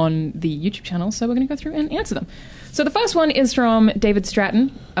questions on the YouTube channel, so we're going to go through and answer them. So the first one is from David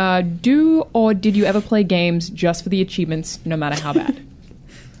Stratton. Do or did you ever play games just for the achievements, no matter how bad?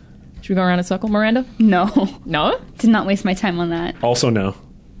 Should we go around in a circle? Miranda? No, No? did not waste my time on that. Also, no.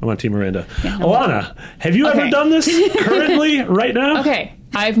 I'm on Team Miranda. Yeah, no. Alana, have you ever Okay. done this currently, right now? Okay,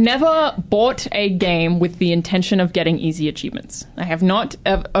 I've never bought a game with the intention of getting easy achievements. I have not.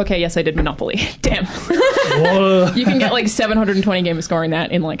 Okay, yes, I did Monopoly. Damn. Whoa. You can get like 720 gamer score in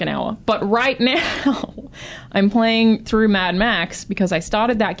that in like an hour. But right now, I'm playing through Mad Max because I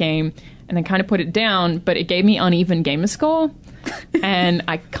started that game and then kind of put it down, but it gave me uneven gamer score, and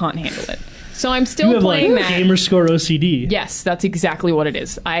I can't handle it. So I'm still You have like playing that. gamer score OCD. Yes, that's exactly what it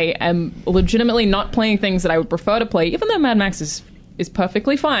is. I am legitimately not playing things that I would prefer to play, even though Mad Max is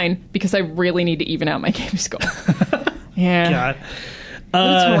perfectly fine, because I really need to even out my gamer score. Yeah. God.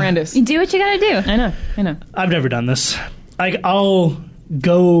 But it's horrendous. You do what you gotta do. I know. I've never done this. I'll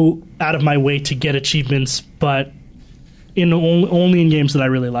go out of my way to get achievements, but only in games that I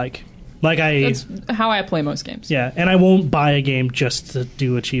really like. That's how I play most games. Yeah, and I won't buy a game just to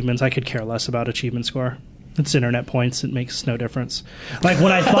do achievements. I could care less about achievement score. It's internet points. It makes no difference. Like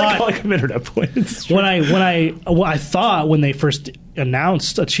when I thought, like internet points. when I thought when they first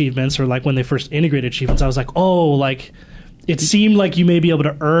announced achievements or like when they first integrated achievements, I was like, oh, like it seemed like you may be able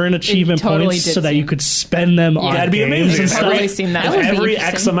to earn achievement totally points did so that seem- you could spend them on That'd be games amazing. and I've stuff. really seen that. That would be Every X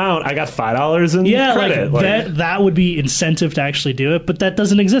interesting. amount, I got $5 in Yeah, credit. like that would be incentive to actually do it, but that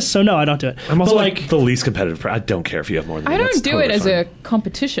doesn't exist. So no, I don't do it. I'm also but like the least competitive. I don't care if you have more than me. I That's don't do totally it as fine. a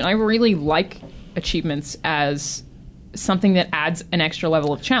competition. I really like achievements as something that adds an extra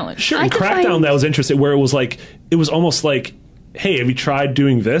level of challenge. Sure, I in define- Crackdown that was interesting, where it was almost like, hey, have you tried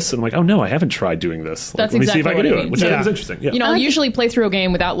doing this? And I'm like, oh no, I haven't tried doing this. Like, That's let me see if I exactly can what do it it, means. which I think Yeah. was interesting. Yeah. You know, I'll usually play through a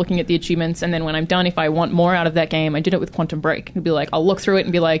game without looking at the achievements, and then when I'm done, if I want more out of that game, I did it with Quantum Break. It'd be like, I'll look through it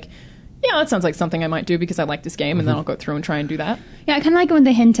and be like, yeah, that sounds like something I might do because I like this game, and then I'll go through and try and do that. Yeah, I kind of like it when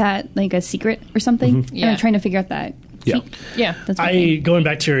they hint at like a secret or something. Yeah. And I'm trying to figure out that. Yeah. Yeah. That's my thing. Going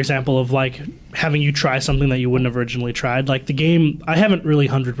back to your example of like having you try something that you wouldn't have originally tried, like the game, I haven't really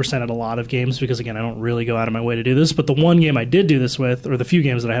 100%ed a lot of games because again, I don't really go out of my way to do this, but the one game I did do this with, or the few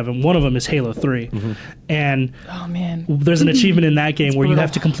games that I have, and one of them is Halo 3. And Oh, man. there's an achievement in that game where you brutal.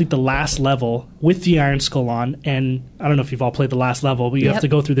 have to complete the last level with the Iron Skull on, and I don't know if you've all played the last level, but you have Yep. to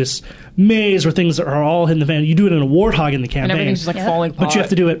go through this maze where things are all in the van. You do it in a Warthog in the And campaign, everything's just like Yep. falling apart. but you have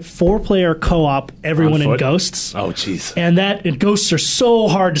to do it 4-player co-op, everyone in foot? Ghosts. Oh, jeez. And ghosts are so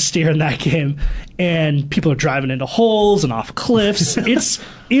hard to steer in that game, and people are driving into holes and off cliffs. It's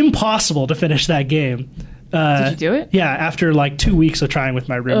impossible to finish that game. Did you do it? Yeah, after like 2 weeks of trying with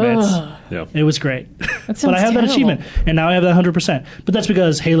my roommates. Ugh. Yeah. It was great. That sounds But I have that terrible. achievement, and now I have that 100%. But that's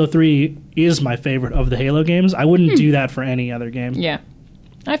because Halo 3 is my favorite of the Halo games. I wouldn't do that for any other game. Yeah.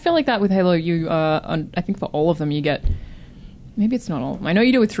 I feel like that with Halo, I think for all of them, you get... Maybe it's not all of them. I know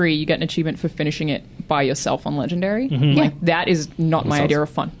you do with 3, you get an achievement for finishing it by yourself on Legendary. Like, that is not my sounds- idea of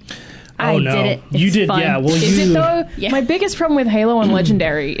fun. I Oh, no. did it. You It's did, fun. yeah. Well, Is you... it though? Yeah. My biggest problem with Halo on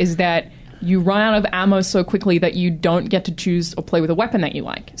Legendary is that you run out of ammo so quickly that you don't get to choose or play with a weapon that you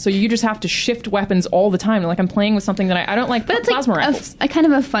like. So you just have to shift weapons all the time. Like I'm playing with something that I don't like. But it's plasma like rifles. a kind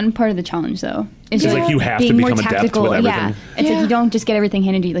of a fun part of the challenge, though. It's It's like you have to being more become adept tactical. with everything. Yeah, it's Yeah. like you don't just get everything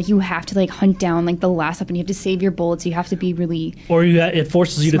handed to you. Like you have to like hunt down like the last weapon. You have to save your bullets. You have to be really. Or it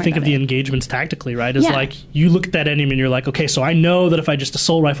forces you to Smart think of about the it. engagements tactically, right? It's Yeah. like you look at that enemy and you're like, okay, so I know that if I just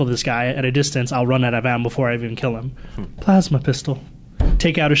assault rifle this guy at a distance, I'll run out of ammo before I even kill him. Plasma pistol.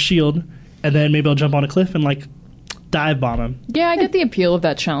 Take out a shield, and then maybe I'll jump on a cliff and like dive bomb him. Yeah, I get the appeal of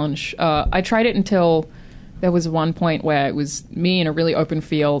that challenge. I tried it until there was one point where it was me in a really open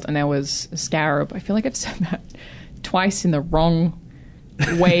field and there was a scarab. I feel like I've said that twice in the wrong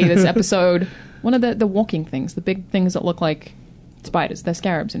way this episode. One of the walking things, the big things that look like spiders. They're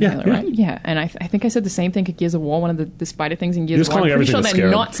scarabs in Yeah, Halo, yeah. right? Yeah, and I think I said the same thing at Gears of War, one of the spider things in Gears You're just of War. calling I'm pretty sure everything they're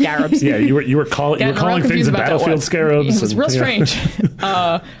a not scarabs. Yeah, you were calling Getting real things confused in about that Battlefield one. scarabs. It was real yeah.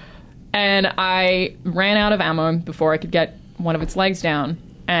 strange. And I ran out of ammo before I could get one of its legs down,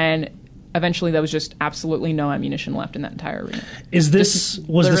 and eventually there was just absolutely no ammunition left in that entire arena. Was this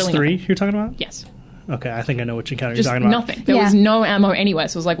literally 3 nothing. you're talking about? Yes. Okay, I think I know which encounter Just you're talking about. nothing. There Yeah. was no ammo anywhere,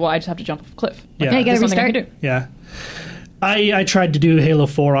 so it was like, well, I just have to jump off a cliff. Yeah. Yeah, you gotta There's nothing I restart. can do. Yeah. I tried to do Halo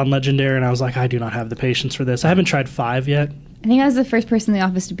 4 on Legendary, and I was like, I do not have the patience for this. I haven't tried 5 yet. I think I was the first person in the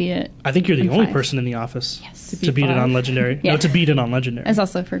office to beat it. I think you're the And only 5. person in the office Yes. to beat it 5? on Legendary. Yeah. No, to beat it on Legendary. That's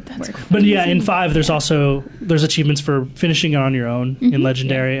also for work. But yeah, in 5, there's achievements for finishing it on your own Mm-hmm. in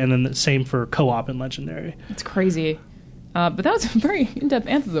Legendary, and then the same for co-op in Legendary. It's crazy. But that was a very in-depth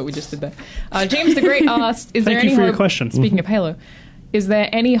answer that we just did there. James the Great asked, is there Thank you any for your hope, question. speaking of Halo, is there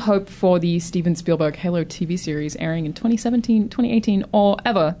any hope for the Steven Spielberg Halo TV series airing in 2017, 2018, or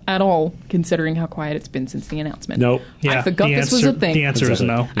ever at all, considering how quiet it's been since the announcement? Nope. Yeah, I forgot the this was a answer- thing. The answer is Exactly.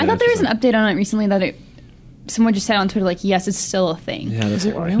 no. I thought there was an update on it recently that someone just said on Twitter like, yes, it's still a thing. Yeah, that's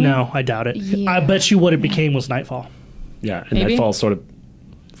why. really? No, I doubt it. Yeah. I bet you what it became was Nightfall, Yeah, and Maybe. Nightfall sort of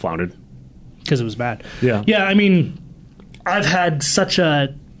floundered. because it was bad. Yeah. Yeah, I mean, I've had such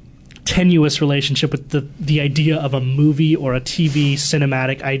a tenuous relationship with the idea of a movie or a TV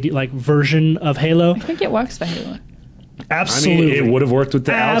cinematic idea, like version of Halo. I think it works for Halo. Absolutely. I mean, it would have worked with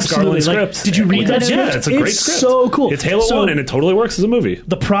the Alex Absolutely. Garland Like, script. did you read that Yeah, script? it's a great It's script. so cool. It's Halo So- 1, and it totally works as a movie.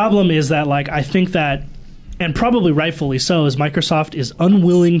 The problem is that, like, I think that, and probably rightfully so, is Microsoft is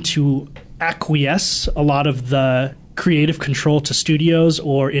unwilling to acquiesce a lot of the creative control to studios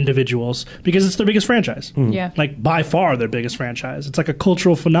or individuals because it's their biggest franchise. Yeah. Like, by far their biggest franchise. It's like a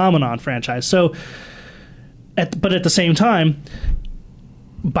cultural phenomenon franchise. So, but at the same time,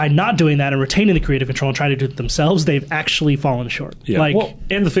 by not doing that and retaining the creative control and trying to do it themselves, they've actually fallen short. Yeah. Like, Well,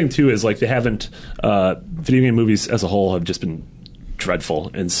 and the thing too is like they haven't video game movies as a whole have just been dreadful,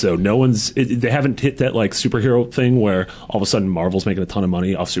 and so they haven't hit that like superhero thing where all of a sudden Marvel's making a ton of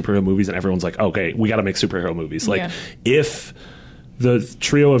money off superhero movies, and everyone's like, okay, we got to make superhero movies. Like Yeah. if the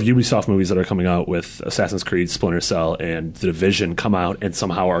trio of Ubisoft movies that are coming out with Assassin's Creed, Splinter Cell, and The Division come out and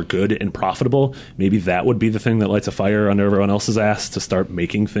somehow are good and profitable, maybe that would be the thing that lights a fire under everyone else's ass to start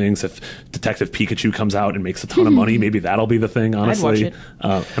making things. If Detective Pikachu comes out and makes a ton of money, maybe that'll be the thing, honestly. watch it.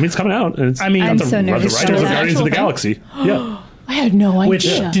 I mean, it's coming out. And it's, I mean, I'm the, so nervous the writers for of that. Guardians of the Actual Galaxy. Yeah. I had no idea. Which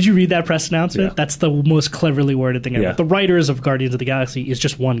did you read that press announcement? Yeah. That's the most cleverly worded thing ever. Yeah. The writers of Guardians of the Galaxy is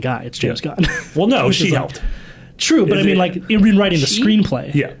just one guy. It's James Yeah. Gunn. Well, no, Which she is like- helped. True, but Is I mean, it- like in writing the She?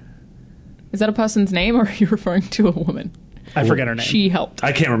 screenplay. Yeah. Is that a person's name, or are you referring to a woman? I forget her name. She helped.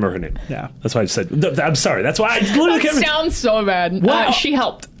 I can't remember her name. Yeah. That's why I said. I'm sorry. That's why I literally That can't remember. sounds so bad. Wow. She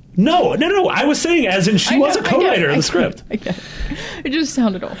helped. No. I was saying as in she I was know, a co-writer I of the get script. I get it. It just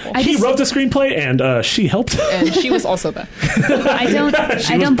sounded awful. He wrote the screenplay and she helped. And she was also there. I don't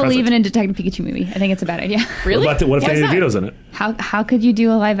She I was don't believe present. in a Detective Pikachu movie. I think it's a bad idea. Really? What if Why is Danny that? DeVito's in it? How could you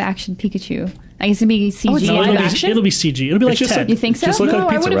do a live action Pikachu? I guess it'd be CG. Oh, it's No, live it'll action? be CG. It'll be like It's just Ted. You think so? Just look No, like I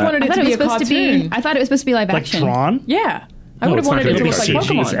Pizza would have Rat. wanted I it thought to it be was a supposed to cartoon. be. I thought it was supposed to be live like action. drawn. Yeah. I No, would have it's not wanted gonna it to be look like CG.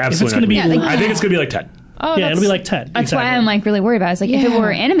 Pokemon. It's It's absolutely gonna not be Yeah, like- I think it's gonna be like Ted. Oh, Yeah, it'll be that's- like Ted. That's why exactly. I'm like really worried about it. It's like if it Yeah.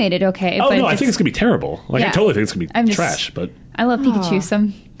 were animated, okay. Oh but no, I if think it's gonna be terrible. Like I Yeah. totally think it's gonna be I'm just- trash. But I love Pikachu, so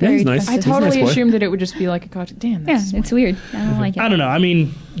I'm very he's nice. I tempted. He's a nice totally boy. assumed that it would just be like a cartoon. Damn, Yeah, that's it's weird. I don't like it. I don't know. I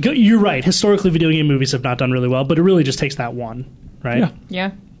mean, you're right. Historically, video game movies have not done really well, but it really just takes that one, right? Yeah.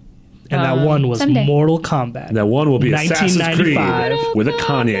 yeah. And that one was someday. Mortal Kombat. that one will be Assassin's Creed 1995. with a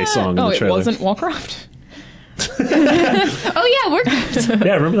Kanye song in Oh, the it trailer. wasn't Warcraft. Oh yeah, we're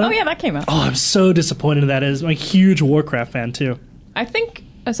Yeah, remember that? Oh yeah, that came out. Oh, I'm so disappointed in that. I'm a huge Warcraft fan too. I think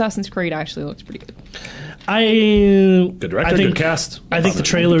Assassin's Creed actually looks pretty good. Good director, good cast. I think the Good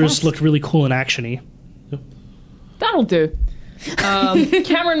trailers cast. looked really cool and actiony. That'll do.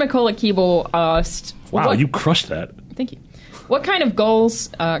 Cameron McCullough Keeble asked, Wow, what- you crushed that. Thank you. What kind of goals,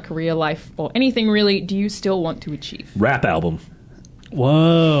 career, life, or anything really do you still want to achieve? Rap album.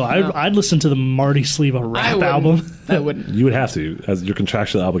 Whoa, I'd listen to the Marty Sleva rap album. I wouldn't. You would have to, as you're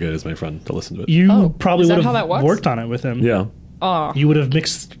contractually obligated as my friend, to listen to it. You probably is that would how that have works? worked on it with him. Yeah. Oh. You would have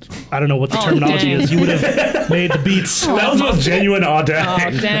mixed. I don't know what the terminology dang. is. You would have made the beats. That was the most genuine aw dang.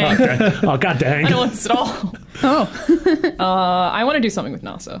 Oh, dang. Okay. Oh, god dang. I don't want this at all. I want to do something with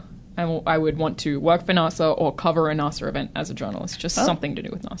NASA. I would want to work for NASA or cover a NASA event as a journalist. Just something to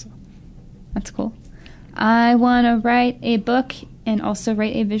do with NASA. That's cool. I want to write a book and also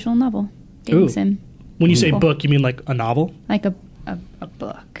write a visual novel. Dating Ooh. sim. When you say book, you mean like a novel? Like a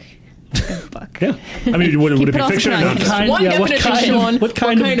book. Like a book. Yeah. I mean, would it be it also fiction or put on non-fiction? Kind- One yeah, what definition, kind- Sean. what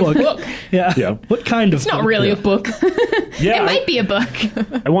kind of book? Yeah. Yeah. What kind of It's not book? really a book. Yeah. It might be a book.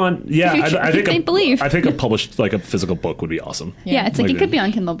 I want. Yeah. If you I think. they believe. I think a published, like a physical book, would be awesome. Yeah, it's like Like it could a- be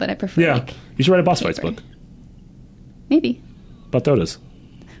on Kindle, but I prefer Yeah. like You should write a boss fights paper. book maybe. about Dotas,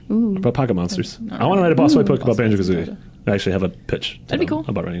 Ooh. about pocket monsters. I want to write a boss fight book about Boss fights Banjo-Kazooie. I actually have a pitch. to That'd be them cool.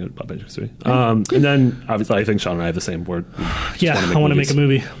 about writing about Banjo-Kazooie. And then obviously, I think Sean and I have the same word. Yeah, I want to make a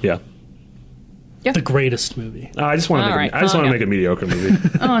movie. Yeah. The greatest movie. I just want to All make. right, I just want to calm make a mediocre movie.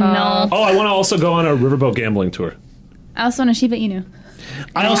 Oh no. Oh, I want to also go on a riverboat gambling tour. I also want to Shiba Inu.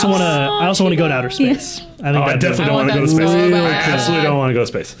 I also want to. I also want to go to outer space. I think Oh, I that'd be- definitely I don't want want to go to that space. so I bad. absolutely don't want to go to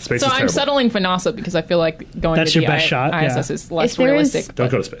space. Space So is I'm terrible. settling for NASA because I feel like going That's to the your best shot, yeah. ISS is less If there is- realistic. Don't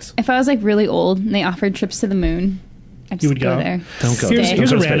but- go to space. If I was like really old and they offered trips to the moon, I'd just You would go go? there. Don't go. Here's, Stay. here's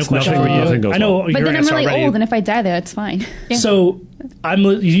Don't a go to random space. question Nothing- for you. nothing goes I know well. But your then I'm answer really already. old, and if I die there, it's fine. So,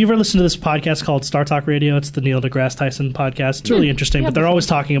 you ever listen to this podcast called Star Talk Radio? It's the Neil deGrasse Tyson podcast. It's really interesting, Yeah, but they're always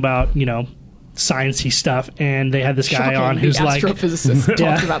talking about, sciencey stuff. And they had this guy on who's the like, astrophysicist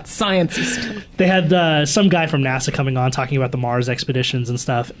Yeah. talks about science stuff. they had some guy from NASA coming on talking about the Mars expeditions and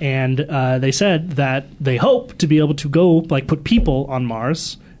stuff. And they said that they hope to be able to go, like, put people on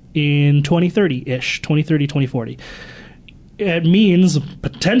Mars in 2030-ish, 2030, 2040. It means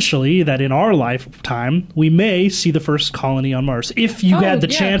potentially that in our lifetime we may see the first colony on Mars. If you had the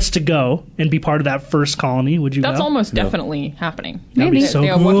yeah. chance to go and be part of that first colony, would you That's go? almost definitely happening. That'd be They- so they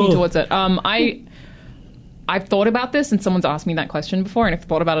are working cool. towards it. I've thought about this, and someone's asked me that question before, and I've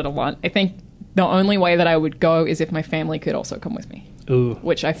thought about it a lot. I think the only way that I would go is if my family could also come with me, Ooh.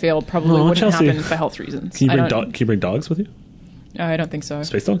 which I feel probably Aw, wouldn't Chelsea. happen for health reasons. Can you bring I don't, can you bring dogs with you? I don't think so.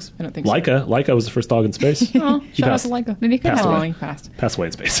 Space dogs? I don't think so. Leica was the first dog in space. Oh, He shout out passed. to Leica. Maybe it could Passed happen. Oh, away. he passed. Passed away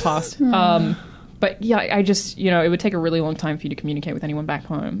in space. Passed. But yeah, I just, it would take a really long time for you to communicate with anyone back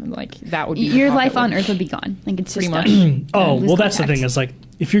home. And like, that would be Your hard life that on would- Earth would be gone. Like it's Pretty just much. done. Oh, Lose well, that's the contact. thing. Is like,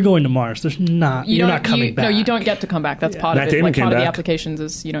 if you're going to Mars, you're not coming back. No, you don't get to come back. That's part Matt of it. Damon Like, came part of the back. applications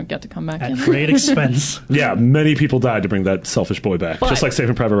is you don't get to come back. At in. great expense. Yeah, many people died to bring that selfish boy back, But- just like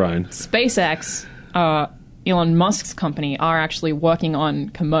Saving Private Ryan. SpaceX, Elon Musk's company, are actually working on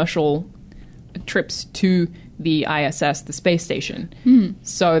commercial trips to the ISS, the space station.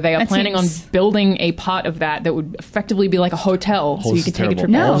 So they are That planning seems- on building a part of that would effectively be like a hotel, so Oh, you this could is take a terrible. trip.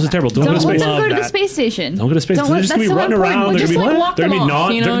 No. Oh, this is terrible. Don't, Don't go to let space. them go to the that. space station. Don't go to space. Don't They're let- just going to that's be so running around. important. They're Just, going to like, be lock they're them going to be off,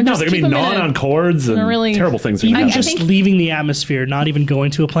 gnawing. you know, No, just they're going to keep be them in gnawing a- on cords and They're really- terrible things. Are Even gonna I happen. just think- leaving the atmosphere, not even going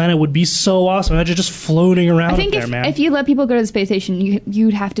to a planet, would be so awesome. Imagine just floating around I think up there, man. if you let people go to the space station,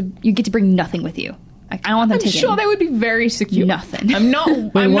 you get to bring nothing with you. Like, I don't want them I'm taking sure they would be very secure. Nothing. I'm not.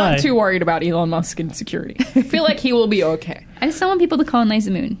 I'm why? not too worried about Elon Musk and security. I feel like he will be okay. I just don't want people to colonize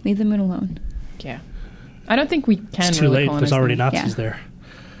the moon. Leave the moon alone. Yeah. I don't think we can. it's too really late. colonize There's already them. Nazis Yeah. there.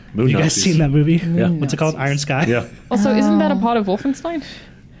 Moon You guys Nazis. seen that movie? Yeah. What's it called? Nazis. Iron Sky? Yeah. Also, isn't that a part of Wolfenstein?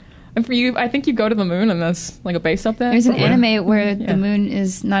 And for you, I think you go to the moon and there's like a base up there. There's an somewhere. anime where Yeah. the moon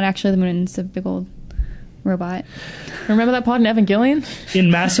is not actually the moon; it's a big old robot. Remember that part in Evangelion?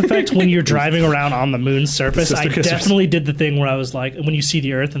 In Mass Effect, when you're driving around on the moon's surface, Sister I kissers. definitely did the thing where I was like, when you see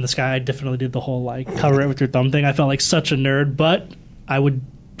the Earth in the sky, I definitely did the whole like cover it with your thumb thing. I felt like such a nerd, but I would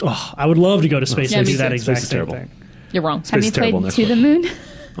love to go to space Yeah, and me do that too. exact Space is same terrible. thing. You're wrong. Have is you terrible played in To that the Moon?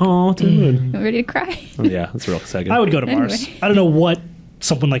 Oh, to the moon. I'm ready to cry. Oh, yeah, that's real sad. I would go to Mars. Anyway. I don't know what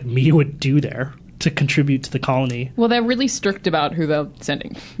someone like me would do there to contribute to the colony. Well, they're really strict about who they're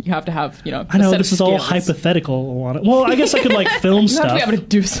sending. You have to have, I know a set this of is all skills. hypothetical. On it. Well, I guess I could like film You have to stuff. be able to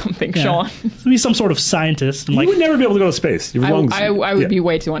do something, Yeah. Sean. Be some sort of scientist and You like would never be able to go to space. Your lungs. I would yeah. be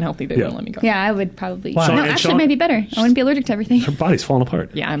way too unhealthy. They Yeah. wouldn't let me go. Yeah, I would probably. Wow. No, And actually, Sean- it might be better. I wouldn't be allergic to everything. Her body's falling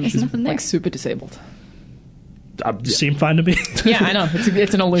apart. Yeah, I'm nothing there. like super disabled. seem fine to me. Yeah, I know.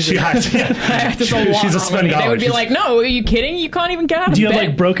 It's an illusion. She hides. Yeah. There's a lot She's a wrong with me. They would be Svengali. like, "No, are you kidding? You can't even get out of Do you bed." have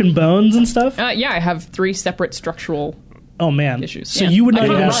like broken bones and stuff? Yeah, I have 3 separate structural. Oh man. issues. So Yeah. you would I not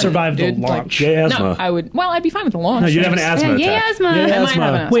can't even run, survive the dude. Like, launch. Yeah, No, asthma. I would. Well, I'd be fine with the launch. No, you'd have an Yes. asthma Yeah, attack. asthma. Yeah, I might asthma.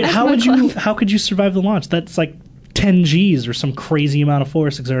 have an asthma. Wait, how would Asthma you club. how could you survive the launch? That's like 10 Gs or some crazy amount of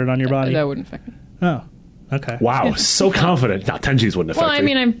force exerted on your body. That wouldn't affect me. Oh, okay. Wow, so confident. No, 10 Gs wouldn't affect Well, I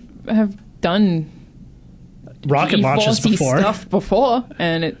me. mean, I have done Rocket launches G-forcey before. stuff before,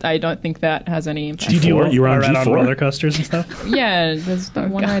 and I don't think that has any impact. Do you do G4? You were on ride G4? roller coasters and stuff? Yeah, there's the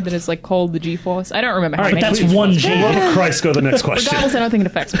one ride that is like called the G-force. I don't remember how All right, many. But that's please. 1 G. Lord Christ, go to the next question. Regardless, I don't think it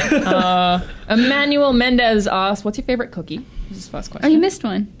affects me. Emmanuel Mendez asked, "What's your favorite cookie?" This is the first question. Oh, you missed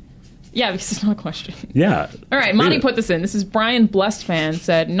one. Yeah, because it's not a question. Yeah. All right, Marty put this in. This is Brian Blessed fan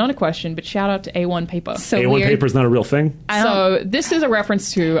said, not a question, but shout out to A1 Paper. So A1 weird. paper is not a real thing? So this is a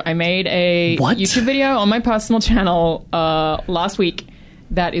reference to, I made a What? YouTube video on my personal channel last week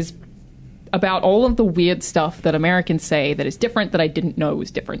that is about all of the weird stuff that Americans say that is different that I didn't know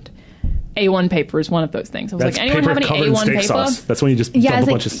was different. A1 paper is one of those things. I was That's like, anyone paper have any covered in A1 steak paper? sauce. That's when you just Yeah, dump it's a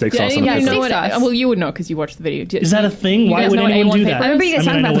like- bunch of steak Yeah, sauce on you a guys know paper. what? Steak sauce. Well, you would know because you watched the video. Is that a thing? Why guys would know what anyone A1 do paper that? is? I remember you guys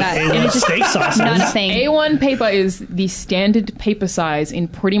I mean, talking I about know that. what And it's just steak sauce not a is. thing. A1 paper is the standard paper size in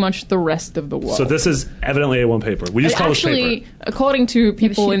pretty much the rest of the world. So this is evidently A1 paper. We just It call this actually, paper. according to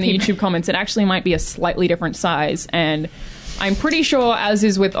people sheet in of the paper. YouTube comments, it actually might be a slightly different size. And I'm pretty sure, as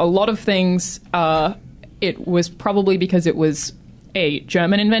is with a lot of things, it was probably because it was a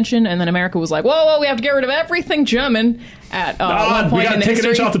German invention, and then America was like, whoa, we have to get rid of everything German at one we point gotta in the take an history.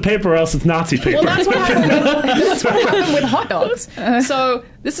 inch off the paper or else it's Nazi paper. Well, that's what happened with hot dogs. So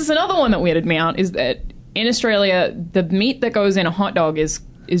this is another one that weirded me out, is that in Australia, the meat that goes in a hot dog is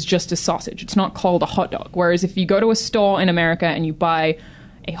just a sausage. It's not called a hot dog. Whereas if you go to a store in America and you buy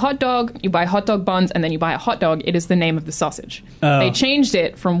a hot dog, you buy hot dog buns, and then you buy a hot dog, it is the name of the sausage. Oh. They changed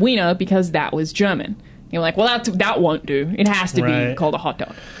it from Wiener because that was German. You're like, well, that won't do. It has to be Right. called a hot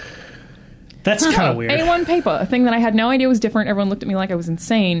dog. That's kind of weird. A1 paper, a thing that I had no idea was different. Everyone looked at me like I was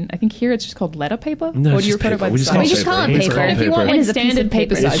insane. I think here it's just called letter paper. No, or it's do you just refer to it paper. by We the just size? call We just call it It's paper. called If you want It like is a piece standard of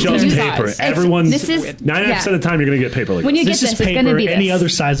paper paper. size, It's it's just any paper. size. Everyone's This is 99% of the time you're gonna get paper like when you this. get This is this, it's going to paper. be this. Any other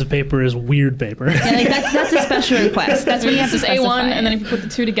size of paper is weird paper. Yeah, like that's a special request. That's when you have This to is specify. A1, and then if you put the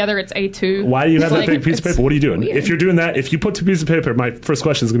two together, it's A2. Why do you have It's that big piece of it's paper? What are you doing? weird. If you're doing that, if you put two pieces of paper, my first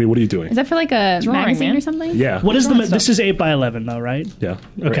question is gonna be, what are you doing? Is that for like a Drawing, magazine man. or something? Yeah. What is the? Drawing This stuff. is 8x11 though, right? Yeah.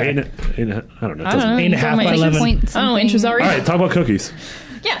 Okay. I don't know. It I don't know. doesn't- 8.5 by Like 11. Point I don't know, something. inches are. All right, talk about cookies.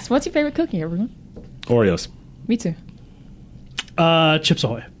 Yes. What's your favorite cookie, everyone? Oreos. Me too. Chips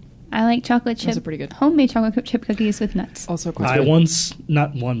Ahoy. I like chocolate chip. Those are pretty good. Homemade chocolate chip cookies with nuts. Also quite I good.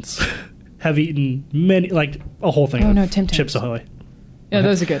 not once, have eaten many, like a whole thing Oh, of no, Tim Tams. Chips Ahoy. Yeah,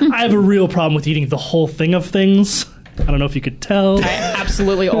 those are good. I have a real problem with eating the whole thing of things. I don't know if you could tell. I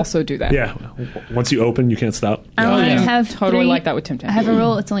absolutely also do that. Yeah. Once you open, you can't stop. I Oh, want to yeah. have Totally three- like that with Tim Tams. I have a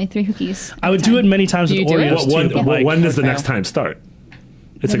rule. It's only 3 cookies. I would do it many times Do with you do it? Oreos too. but like, when does the fail. next time start?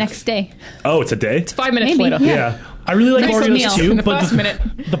 It's The next day. Oh, it's a day? 5 minutes Maybe, later. yeah. Yeah. I really like Nice Oreos meal. too. In the But first minute.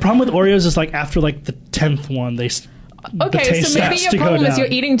 the problem with Oreos is like after like the 10th one, the Okay, taste so maybe starts your to go problem is down. you're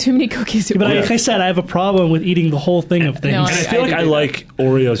eating too many cookies. But Yeah. like I said, I have a problem with eating the whole thing of things. No, And I feel I like do I that. like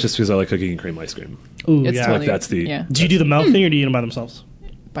Oreos just because I like cookie and cream ice cream. Ooh, It's yeah. totally- Like that's the yeah. Do you do the milk thing or do you eat them by themselves?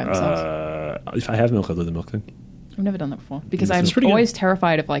 By themselves. If I have milk, I'll do the milk thing. I've never done that before because This I'm is pretty good. always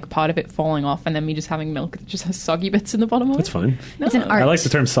terrified of like part of it falling off and then me just having milk that just has soggy bits in the bottom of it. That's fine. It's an art. I like the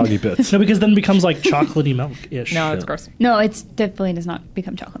term soggy bits. No, because then it becomes like chocolatey milk-ish. No, it's Yeah. gross. No, it's definitely does not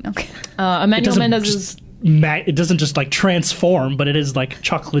become chocolate milk. it Emmanuel doesn't Mendez is just it doesn't just like transform, but it is like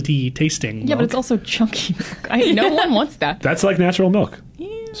chocolatey tasting. yeah, but it's also chunky milk. No one wants that. That's like natural milk.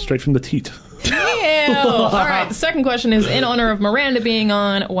 Straight from the teat. Ew. All right, the second question is in honor of Miranda being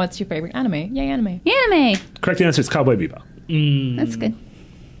on. What's your favorite anime? Yay, anime. Anime. Correct answer is Cowboy Bebop. That's good.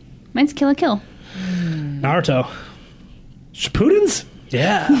 Mine's Kill la Kill. Naruto. Shippudens?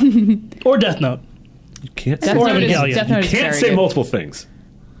 Yeah. Or Death Note. You can't Death say, Or Note is, Evangelion. Death Note you is can't very say good. multiple things.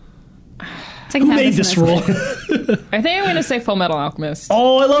 Second Who half made of this semester. rule? I think I'm going to say Full Metal Alchemist.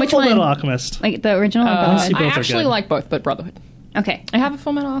 Oh, I love Which Full one? Metal Alchemist. Like the original or Honestly, Brotherhood? both I are actually good. like both, but Brotherhood. Okay. I have a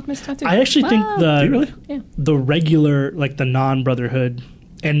Full Metal Alchemist tattoo. I actually think Wow. the Do you really? yeah. the regular, like the non-Brotherhood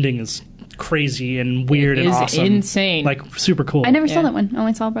ending is crazy and weird It and is awesome. insane. Like super cool. I never saw Yeah. that one. I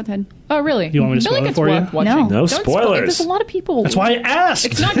only saw Brotherhood. Oh, really? You want me to I feel spoil like it it's for you? worth watching. No. No Don't spoil it. spoilers. There's a lot of people. That's why I asked.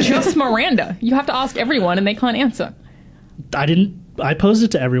 It's not just Miranda. You have to ask everyone, and they can't answer. I didn't. I posed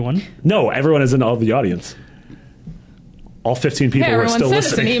it to everyone. No, everyone is in all the audience. All 15 people Hey, are everyone, still send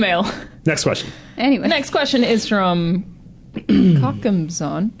us an listening. email. Next question. Anyway. The next question is from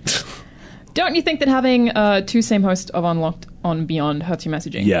Cockamzon. Don't you think that having two same hosts of Unlocked on Beyond hurts your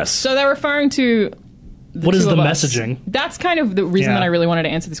messaging? Yes. So they're referring to What is two the of us. messaging? That's kind of the reason Yeah. that I really wanted to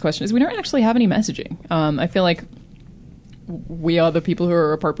answer this question is we don't actually have any messaging. I feel like we are the people who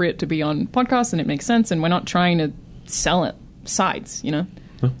are appropriate to be on podcasts, and it makes sense, and we're not trying to sell it sides, you know?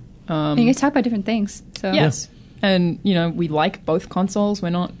 And you guys talk about different things. So Yes. And, we like both consoles. We're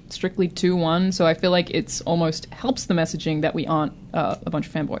not strictly 2-1. So I feel like it's almost helps the messaging that we aren't a bunch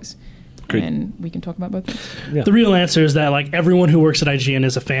of fanboys. Agreed. And we can talk about both things. Yeah. The real answer is that like everyone who works at IGN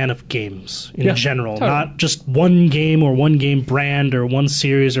is a fan of games in Yeah, general, totally. not just one game or one game brand or one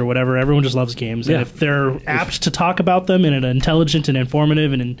series or whatever. Everyone just loves games, Yeah. and if they're apt to talk about them in an intelligent and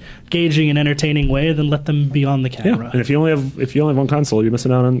informative and engaging and entertaining way, then let them be on the Yeah, camera. and if you only have one console, you're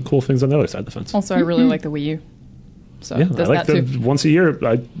missing out on cool things on the other side of the fence. Also, I really like the Wii U. So Yeah, I there's like that too. once a year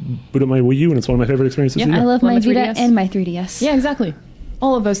I boot up my Wii U, and it's one of my favorite experiences. Yeah, of the year. I love Love my my Vita 3DS. and my 3DS. Yeah, exactly.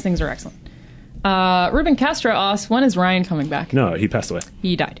 All of those things are excellent. Ruben Castro asks, when is Ryan coming back? No, he passed away.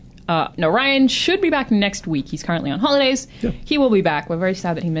 He died. No, Ryan should be back next week. He's currently on holidays. Yeah. He will be back. We're very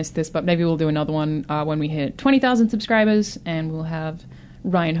sad that he missed this, but maybe we'll do another one when we hit 20,000 subscribers, and we'll have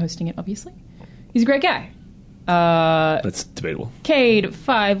Ryan hosting it, obviously. He's a great guy. That's debatable.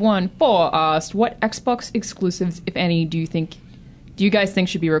 Cade514 asked, what Xbox exclusives, if any, do you guys think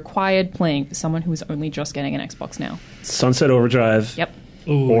should be required playing for someone who is only just getting an Xbox now? Sunset Overdrive. Yep.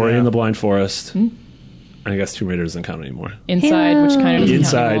 Ooh, Ori yeah. and the Blind Forest. I guess Tomb Raider doesn't count anymore. Inside, which kind of doesn't count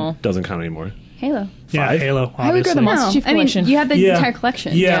Inside anymore. doesn't count anymore. Halo. Yeah, 5? Halo. Obviously. I would go the Master Chief I mean, Collection. you have the Yeah. entire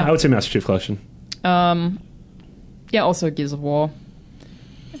collection. Yeah, Yeah. I would say Master Chief Collection. Yeah, also Gears of War.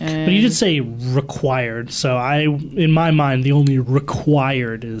 And But you did say required, so in my mind, the only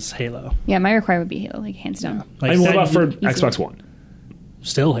required is Halo. Yeah, my requirement would be Halo, like hands down. Like I mean, what that- about for easily. Xbox One?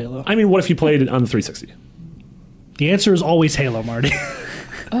 still Halo? I mean, what if you played it on the 360? The answer is always Halo, Marty.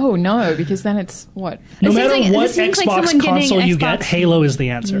 Oh no, because then it's what? No It seems matter like- what this seems like Xbox someone getting console you Xbox get, Halo is the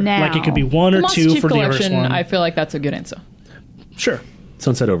answer. now. Like it could be one The or Master two Chief for the Collection, first one. I feel like that's a good answer. Sure.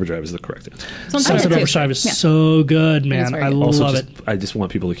 Sunset Overdrive is the correct answer. Sunset Okay. Overdrive is Yeah. so good, man. very I good. Also, love just, it. I just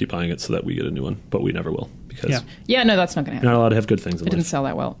want people to keep buying it so that we get a new one, but we never will because Yeah. Yeah, no, that's not going to happen. you're not allowed to have good things in It didn't life. sell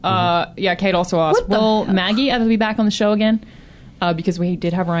that well. Yeah, Kate also asked, What the will hell? Maggie ever be back on the show again? Because we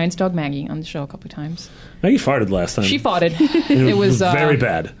did have Ryan's dog Maggie on the show a couple of times. Maggie farted last time. She farted. And It was very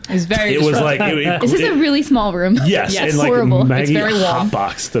bad. It was very. It was like This is a really small room. yes, Yes. and like Horrible. Maggie It's very warm.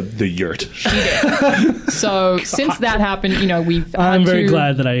 hotboxed the yurt. So since that happened, we've. I'm had very to-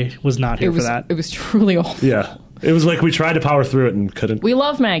 glad that I was not It here was. for that. It was truly awful. Yeah, it was like we tried to power through it and couldn't. We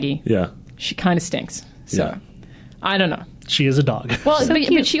love Maggie. Yeah, She kind of stinks. So Yeah. I don't know. She is a dog. Well, but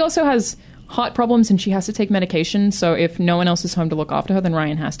cute. she also has heart problems and she has to take medication. So if no one else is home to look after her, then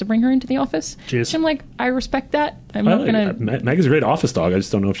Ryan has to bring her into the office. Jeez. Which I'm like, I respect that. I'm not gonna. Maggie's a great office dog. I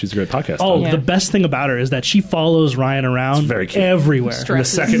just don't know if she's a great podcast Oh, dog. Yeah. the best thing about her is that she follows Ryan around very cute. everywhere. Straight- And the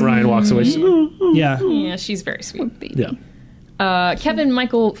second Ryan walks away, she's, Yeah. Yeah, she's very sweet. Baby. yeah. Kevin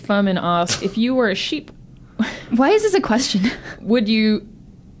Michael Furman asked, if you were a sheep, Why is this a question? would you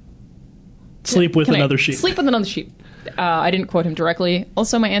Sleep with Can I another sheep. Sleep with another sheep. I didn't quote him directly.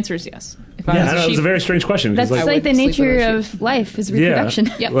 Also, my answer is yes. If I Yeah, I was know, a it was sheep, a very strange question. 'cause, That's I like would the sleep with nature a sheep. of life is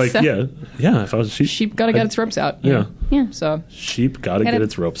reproduction. Yep, like so- yeah. If I was a sheep, sheep got to get its ropes out. yeah, Yeah. So sheep got to Gotta- get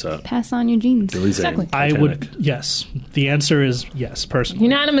its ropes out. Pass on your genes. Billy Zane, Exactly. I Titanic. would, yes. The answer is yes, personally.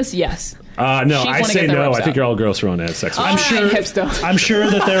 unanimous yes. No, Sheep I wanna say get their no. ropes I think out. you're all gross for wanting to have sex with I'm sheep. sure- hipster. I'm sure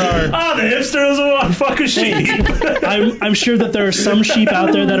that there are. The hipster doesn't want to fuck a sheep. I'm sure that there are some sheep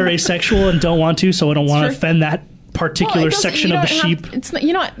out there that are asexual and don't want to, so I don't want to true. offend that particular section of the sheep. It's not,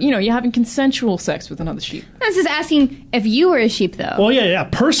 you're having consensual sex with another sheep. This is asking if you were a sheep, though. Well, yeah.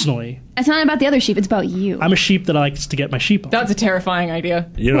 Personally, It's not about the other sheep. It's about you. I'm a sheep that likes to get my sheep on. That's a terrifying idea.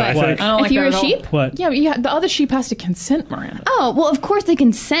 You know, I What? think I don't If like you that were at a all. sheep? What? Yeah, but yeah, the other sheep has to consent, Miranda. Oh, well, of course they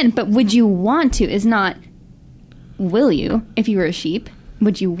consent, but would you want to? Is not, will you? If you were a sheep,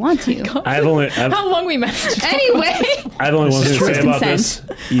 would you want to? I've only How long we managed to Anyway. one thing to say about Consent.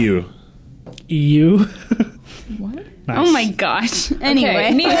 this. You. EU. What? Nice. Oh my gosh.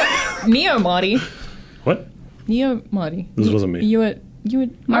 Anyway. Okay, Neo Marty. What? Neo Marty. This wasn't me. You would. All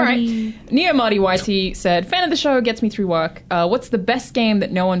Marty. right. Neo Marty YT said, fan of the show, gets me through work. What's the best game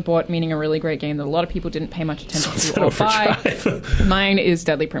that no one bought, meaning a really great game that a lot of people didn't pay much attention Sunset to or buy? Overdrive. Mine is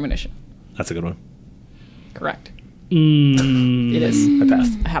Deadly Premonition. That's a good one. Correct. Mm, It is. I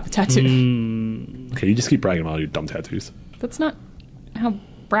passed. I have a tattoo. Okay, you just keep bragging about all your dumb tattoos. That's not how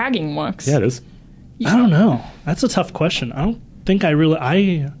bragging works. Yeah, it is. I don't know. That's a tough question. I don't think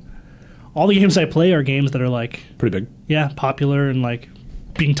all the games I play are games that are like, Pretty big. yeah, popular and like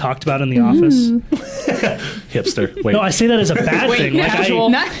being talked about in the office. Hipster. Wait. No, I say that as a bad Wait, thing. Like casual.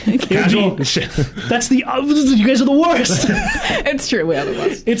 Not, Casual. Shit. that's the you guys are the worst. It's true. We are the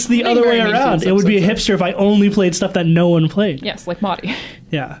worst. It's the Being other very way mean to around. this It would be a episode. hipster if I only played stuff that no one played. Yes, like Marty.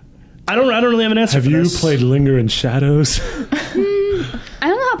 Yeah. I don't really have an answer Have for you this. played Linger in Shadows? I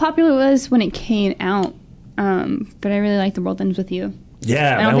don't know how popular it was when it came out, but I really like The World Ends With You.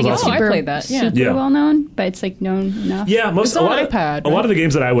 Yeah, I don't think was it's awesome. I super, played that, yeah. super Yeah. well known, but it's like known enough. Yeah, It's on iPad, A lot right? of the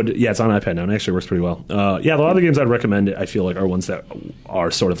games that I would, it's on iPad now, and it actually works pretty well. Yeah, a lot of the games I'd recommend, I feel like, are ones that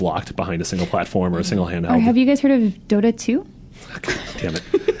are sort of locked behind a single platform or a single handheld. Or have you guys heard of Dota 2? Damn it.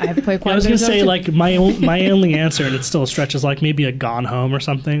 I have played quite I was a going bit to of say, Dota. like, my only answer, and it's still a stretch, is like maybe a Gone Home or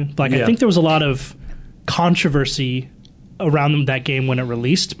something. Like, Yeah. I think there was a lot of controversy around that game when it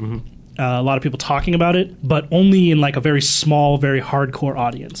released. A lot of people talking about it, but only in like a very small, very hardcore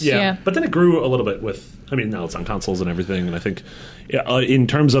audience. Yeah. But then it grew a little bit with, I mean, now it's on consoles and everything, and I think in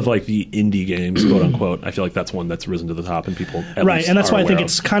terms of like the indie games, quote unquote, I feel like that's one that's risen to the top and people at Right, least and that's are why I think aware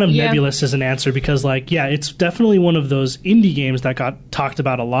it's of. kind of Yeah. nebulous as an answer because, like, yeah, it's definitely one of those indie games that got talked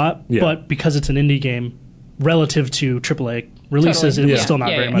about a lot, Yeah. but because it's an indie game relative to AAA releases, Totally. it was Yeah. still not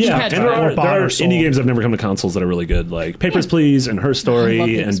Yeah, very yeah. much Yeah, talked and And about there or are, bought there are or sold. indie games that have never come to consoles that are really good, like Papers, Please, and Her I love Story,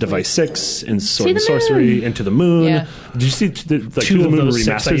 Papers, and Device Please. 6, and Sword To and the Sorcery, Moon. Into the Moon. Yeah. Did you see like, Two To the of Moon those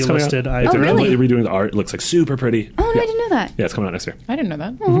six that remastered you coming listed, out? I- They're Oh, really? redoing the art. It looks like super pretty. Oh, no, yeah. I didn't know that. Yeah, it's coming out next year. I didn't know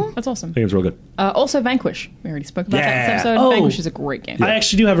that. That's awesome. The game's real good. Also, Vanquish. We already spoke about that Yeah. this episode. Oh. Vanquish is a great game. I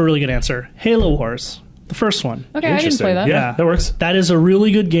actually do have a really good answer. Halo Wars, the first one. Okay, I didn't Interesting. play that. Yeah, that works. That is a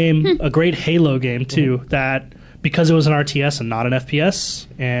really good game, a great Halo game too. That because it was an RTS and not an FPS,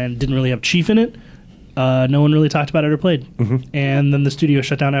 and didn't really have Chief in it, no one really talked about it or played. And then the studio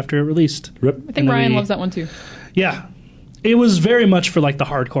shut down after it released. Rip. I think And then Ryan we- loves that one too. Yeah, it was very much for like the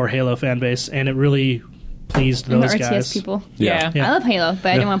hardcore Halo fan base, and it really pleased And the those RTS guys. people. Yeah. Yeah. I love Halo, but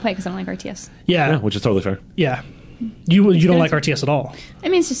I didn't want to play because I don't like RTS. Yeah, Yeah, which is totally fair. yeah. You don't good. like RTS at all. I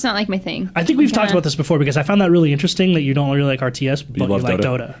mean, it's just not like my thing. I think we've Yeah. talked about this before because I found that really interesting that you don't really like RTS, but you love like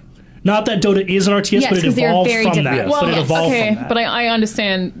Dota. Dota. Not that Dota is an RTS, Yes, but it 'cause they're evolved very from different. that. Well, but it yes. evolved Okay, from that. but I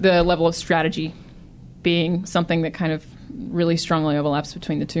understand the level of strategy being something that kind of really strongly overlaps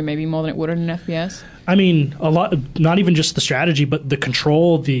between the two, maybe more than it would in an FPS. I mean, a lot. Not even just the strategy, but the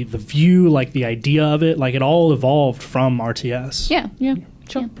control, the view, like the idea of it, like it all evolved from RTS. Yeah. Yeah,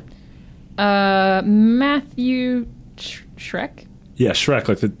 sure. Matthew Shrek? Yeah, Shrek,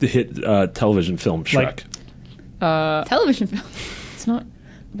 like the hit television film Shrek. Like- Television film. It's not.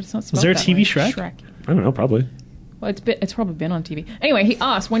 But it's not. spelled there a that TV way. Shrek? I don't know, probably. Well, it's probably been on TV. Anyway, he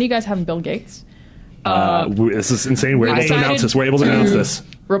asked, "When are you guys having Bill Gates This is insane. We're able to decided announce this. We're able to announce this.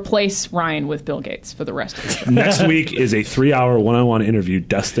 replace Ryan with Bill Gates for the rest of the show?" Next week is a 3-hour one-on-one interview,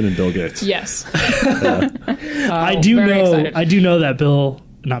 Destin and Bill Gates. Yes, I do very know. excited. I do know that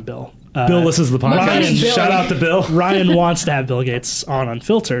not Bill. Bill listens to the podcast. Ryan, Shout out to Bill. Ryan wants to have Bill Gates on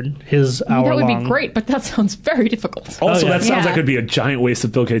Unfiltered. His hour that would long. be great, but that sounds very difficult. Also, Oh, yeah. that sounds Yeah. like it would be a giant waste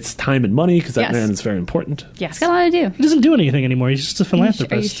of Bill Gates' time and money because that Yes. man is very important. Yes, Got a lot to do. He doesn't do anything anymore. He's just a Are you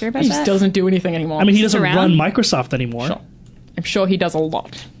philanthropist. sure about he that? just doesn't do anything anymore. I mean, he Sits doesn't around? run Microsoft anymore. Sure. I'm sure he does a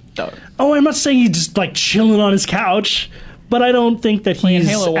lot, though. Oh, I'm not saying he's just like chilling on his couch, but I don't think that Playing he's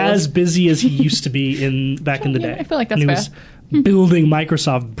Halo Wars. as busy as he used to be back in the Yeah, day. I feel like that's when he fair. was building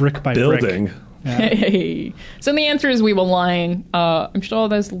Microsoft brick by Building. brick. Hey. So the answer is we were lying. I'm sure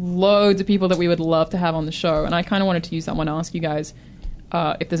there's loads of people that we would love to have on the show, and I kind of wanted to use that one to ask you guys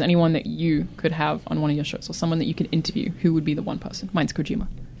if there's anyone that you could have on one of your shows, or someone that you could interview. Who would be the one person? Mine's Kojima.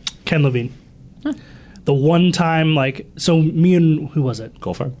 Ken Levine. The one time, like, so me and who was it?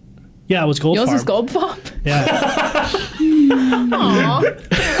 Goldfarb. Yeah, it was Goldfarb. Yours is Goldfarb. Yeah,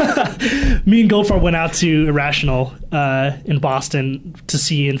 Aww. me and Goldfarb went out to Irrational in Boston to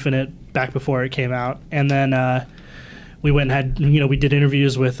see Infinite back before it came out, and then we went and had we did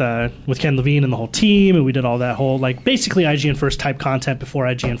interviews with Ken Levine and the whole team, and we did all that whole like basically IGN First type content before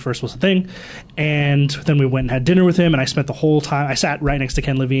IGN First was a thing, and then we went and had dinner with him, and I spent the whole time I sat right next to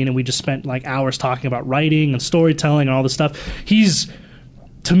Ken Levine, and we just spent like hours talking about writing and storytelling and all this stuff. He's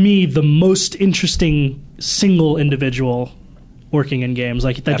to me the most interesting single individual working in games.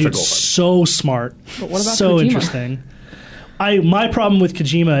 Like that After dude's Goldfarb. so smart, But what about so Kojima? interesting. My problem with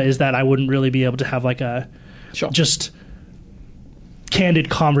Kojima is that I wouldn't really be able to have like a Sure. just candid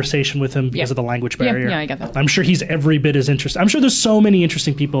conversation with him because Yeah. of the language Yeah, barrier. yeah, I get that. I'm sure he's every bit as interesting. I'm sure there's so many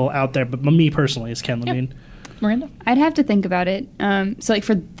interesting people out there, but me personally is Ken Levine. Miranda? I'd have to think about it. So, like,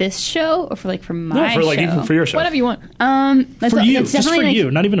 for this show or for my No, for like show? even for your show. Whatever you want. That's For you, that's just for definitely, like, you,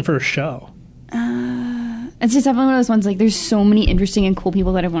 not even for a show. It's just definitely one of those ones, like, there's so many interesting and cool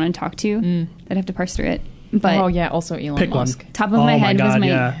people that I want to talk to. I'd have to parse through it. But Oh yeah, also Elon Pick Musk. one. top of Oh my my head God, was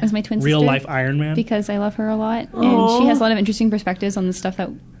yeah. my twin sister. Real life Iron Man. Because I love her a lot. And she has a lot of interesting perspectives on the stuff that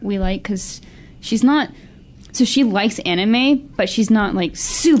we like, because she's not... So she likes anime, but she's not, like,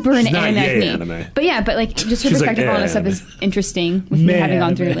 super into not anime like yay me. anime. But yeah, but, like, just her She's like, perspective on all this stuff "Eh, is interesting with me Man, having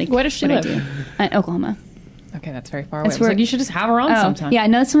gone through, man. like, Where does she what live? I do. Oklahoma. Okay, that's very far away. That's I was where- like, you should just have her on sometime. Yeah,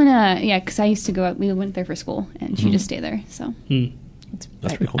 no, that's when, because I used to go out, we went there for school, and she just stayed there, so.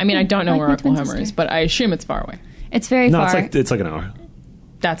 That's pretty cool. I mean, I don't know Like where my twin Oklahoma is, sister. but I assume it's far away. It's very no, far. it's like an hour.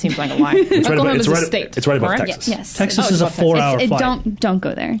 That seems like a lie. It's right above, Oklahoma's it's a right, state. it's right above correct? Texas. Yes. Texas Oh, is a it's about 4-hour flight. Don't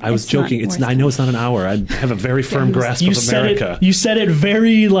go there. I was joking. Not I know it's not an hour. I have a very firm grasp You of said America. it. You said it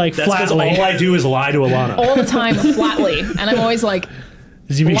very like That's because flatly. all I do is lie to Alana. all the time flatly, and I'm always like,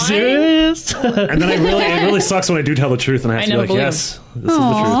 Is you being lying? serious? And then it really sucks when I do tell the truth and I have I to be never like, believe yes, this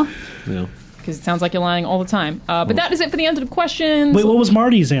Aw. is the truth. You know. because it sounds like you're lying all the time. But that is it for the end of the questions. Wait, what was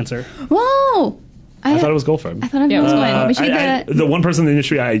Marty's answer? Whoa! I thought it was Goldfarb. I thought everyone was going. We should get the one person in the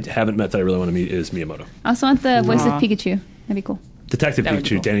industry I haven't met that I really want to meet is Miyamoto. I also want the voice of Aw. Pikachu. That'd be cool. Detective That would be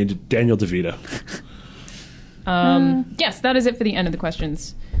Pikachu, cool. Daniel DeVito. Yes, that is it for the end of the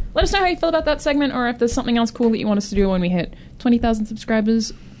questions. Let us know how you feel about that segment, or if there's something else cool that you want us to do when we hit 20,000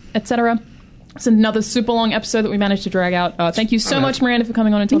 subscribers, etc. It's another super long episode that we managed to drag out. Thank you so much, Miranda, for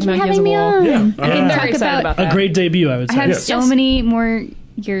coming on and Thank talking you about for Gears of having me War. on. Yeah. I'm Yeah. very Talk excited about that. A great debut, I would I say. have Yes. so many more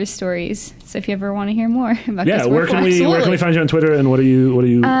Gears stories. So if you ever want to hear more about Yeah, this where work, can we Absolutely. find you on Twitter and what are you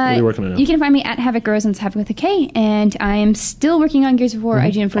working on now? You can find me at Havoc Grows, and it's Havoc with a K. And I am still working on Gears of War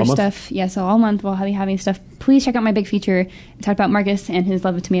IGN All First month? stuff. Yeah, so all month we'll be having stuff. Please check out my big feature. I talked about Marcus and his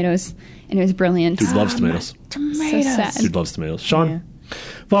love of tomatoes, and it was brilliant. Dude loves tomatoes. So sad. Dude loves tomatoes. Sean?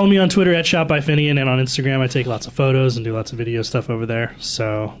 Follow me on Twitter at ShopByFinian, and on Instagram I take lots of photos and do lots of video stuff over there.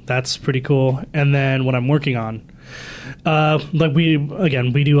 So that's pretty cool. And then what I'm working on,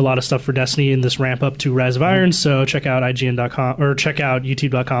 we do a lot of stuff for Destiny in this ramp up to Rise of Iron. So check out IGN.com or check out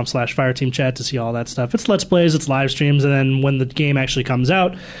YouTube.com/FireteamChat to see all that stuff. It's Let's Plays, it's live streams, and then when the game actually comes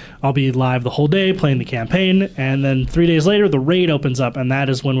out, I'll be live the whole day playing the campaign, and then 3 days later the raid opens up, and that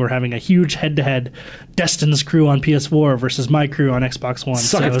is when we're having a huge head-to-head Destin's crew on PS4 versus my crew on Xbox One.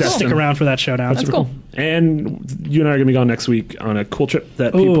 Suck so it, Destin. stick around for that showdown. That's cool. And you and I are going to be gone next week on a cool trip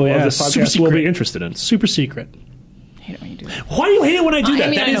that people yeah, of this super podcast will be secret. interested in. Super secret. I hate it when you do that. Why do you hate it when I do that? I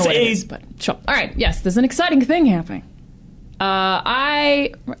mean, That I know is what it is, but sure. All right, yes, there's an exciting thing happening.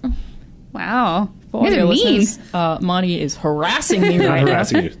 Wow. For You're your mean. listeners, Marty is harassing me I'm right now.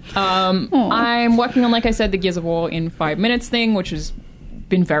 harassing you. I'm working on, like I said, the Gears of War in 5 minutes thing, which has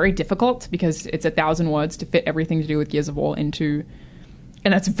been very difficult because it's 1,000 words to fit everything to do with Gears of War into,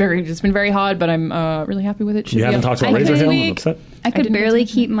 and it's been very hard. But I'm really happy with it. Should You be haven't up talked about next Razor Hill? I'm week. upset. I could didn't barely get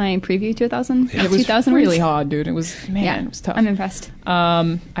to- keep my preview to 1,000. It was 2,000 really words. hard, dude. It was it was tough. I'm impressed.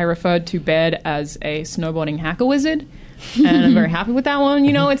 I referred to Bed as a snowboarding hacker wizard, and I'm very happy with that one.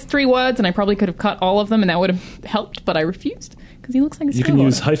 You know, it's 3 words, and I probably could have cut all of them, and that would have helped, but I refused because he looks like a You can snowboarder.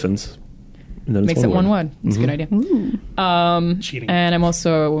 use hyphens. And then it's Makes it one word. It's a good idea. Cheating. And I'm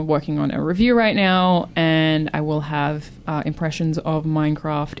also working on a review right now, and I will have impressions of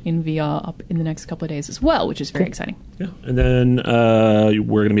Minecraft in VR up in the next couple of days as well, which is very exciting. Yeah. And then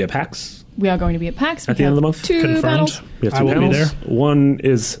we're going to be at PAX We are going to be at PAX. at the end of the month. 2 Confirmed. panels. We have I 2 will be panels. there. One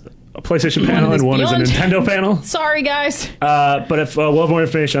is a PlayStation panel is and one is a beyond. Nintendo panel. Sorry, guys. But if we'll have more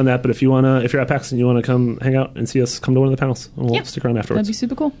information on that. But if you're at PAX and you want to come hang out and see us, come to one of the panels. And we'll Yep. stick around afterwards. That'd be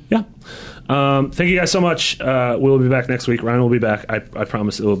super cool. Yeah. Thank you guys so much. We'll be back next week. Ryan will be back. I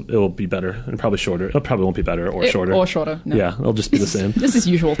promise it'll be better and probably shorter. It probably won't be better or shorter. Or shorter. No. Yeah, it'll just be the same. This is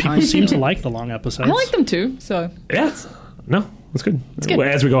usual time. People seem to like the long episodes. I like them too, so Yeah. No, it's good. good.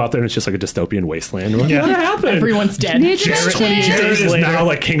 As we go out there, and it's just like a dystopian wasteland. We're like, Yeah. What happened? everyone's dead. Jared is later. now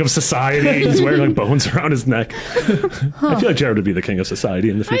like king of society. He's wearing like bones around his neck. I feel like Jared would be the king of society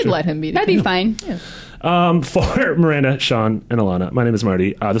in the future. I'd let him be. That'd be fine. For Miranda, Sean, and Alana, my name is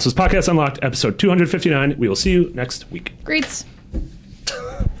Marty. This was Podcast Unlocked, episode 259. We will see you next week. Greats.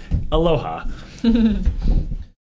 Aloha.